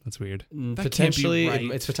right. game. That's weird. Potentially, right.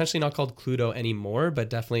 it's potentially not called Cluedo anymore, but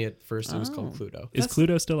definitely at first it was called Cluedo. Is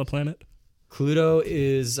Cluedo still a planet? Cluedo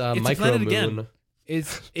is a micro planet moon. again.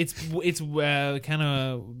 It's kind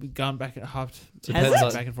of gone back, hopped Depends back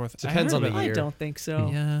on- and forth. depends I on heard the about year. I don't think so.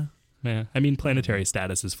 that. Yeah. Yeah, I mean, planetary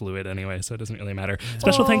status is fluid anyway, so it doesn't really matter.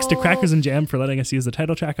 Special thanks to Crackers and Jam for letting us use the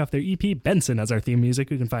title track off their EP, Benson, as our theme music.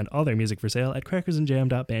 You can find all their music for sale at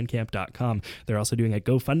crackersandjam.bandcamp.com. They're also doing a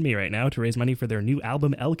GoFundMe right now to raise money for their new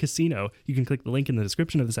album, El Casino. You can click the link in the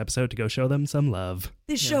description of this episode to go show them some love.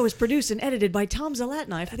 This show is produced and edited by Tom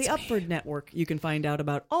Zalatni for the Upford Network. You can find out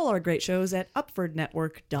about all our great shows at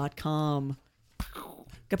upfordnetwork.com.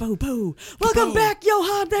 Kapoo. Welcome back,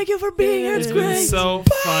 Johan. Thank you for being here. It's It's been great. so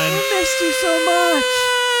fun. I missed you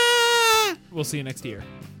so much. We'll see you next year.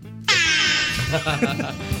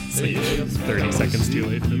 30 seconds too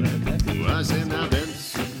late for that. Was in a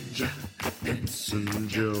Benson Joe. Benson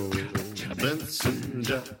Joe. Benson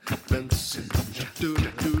Joe. Benson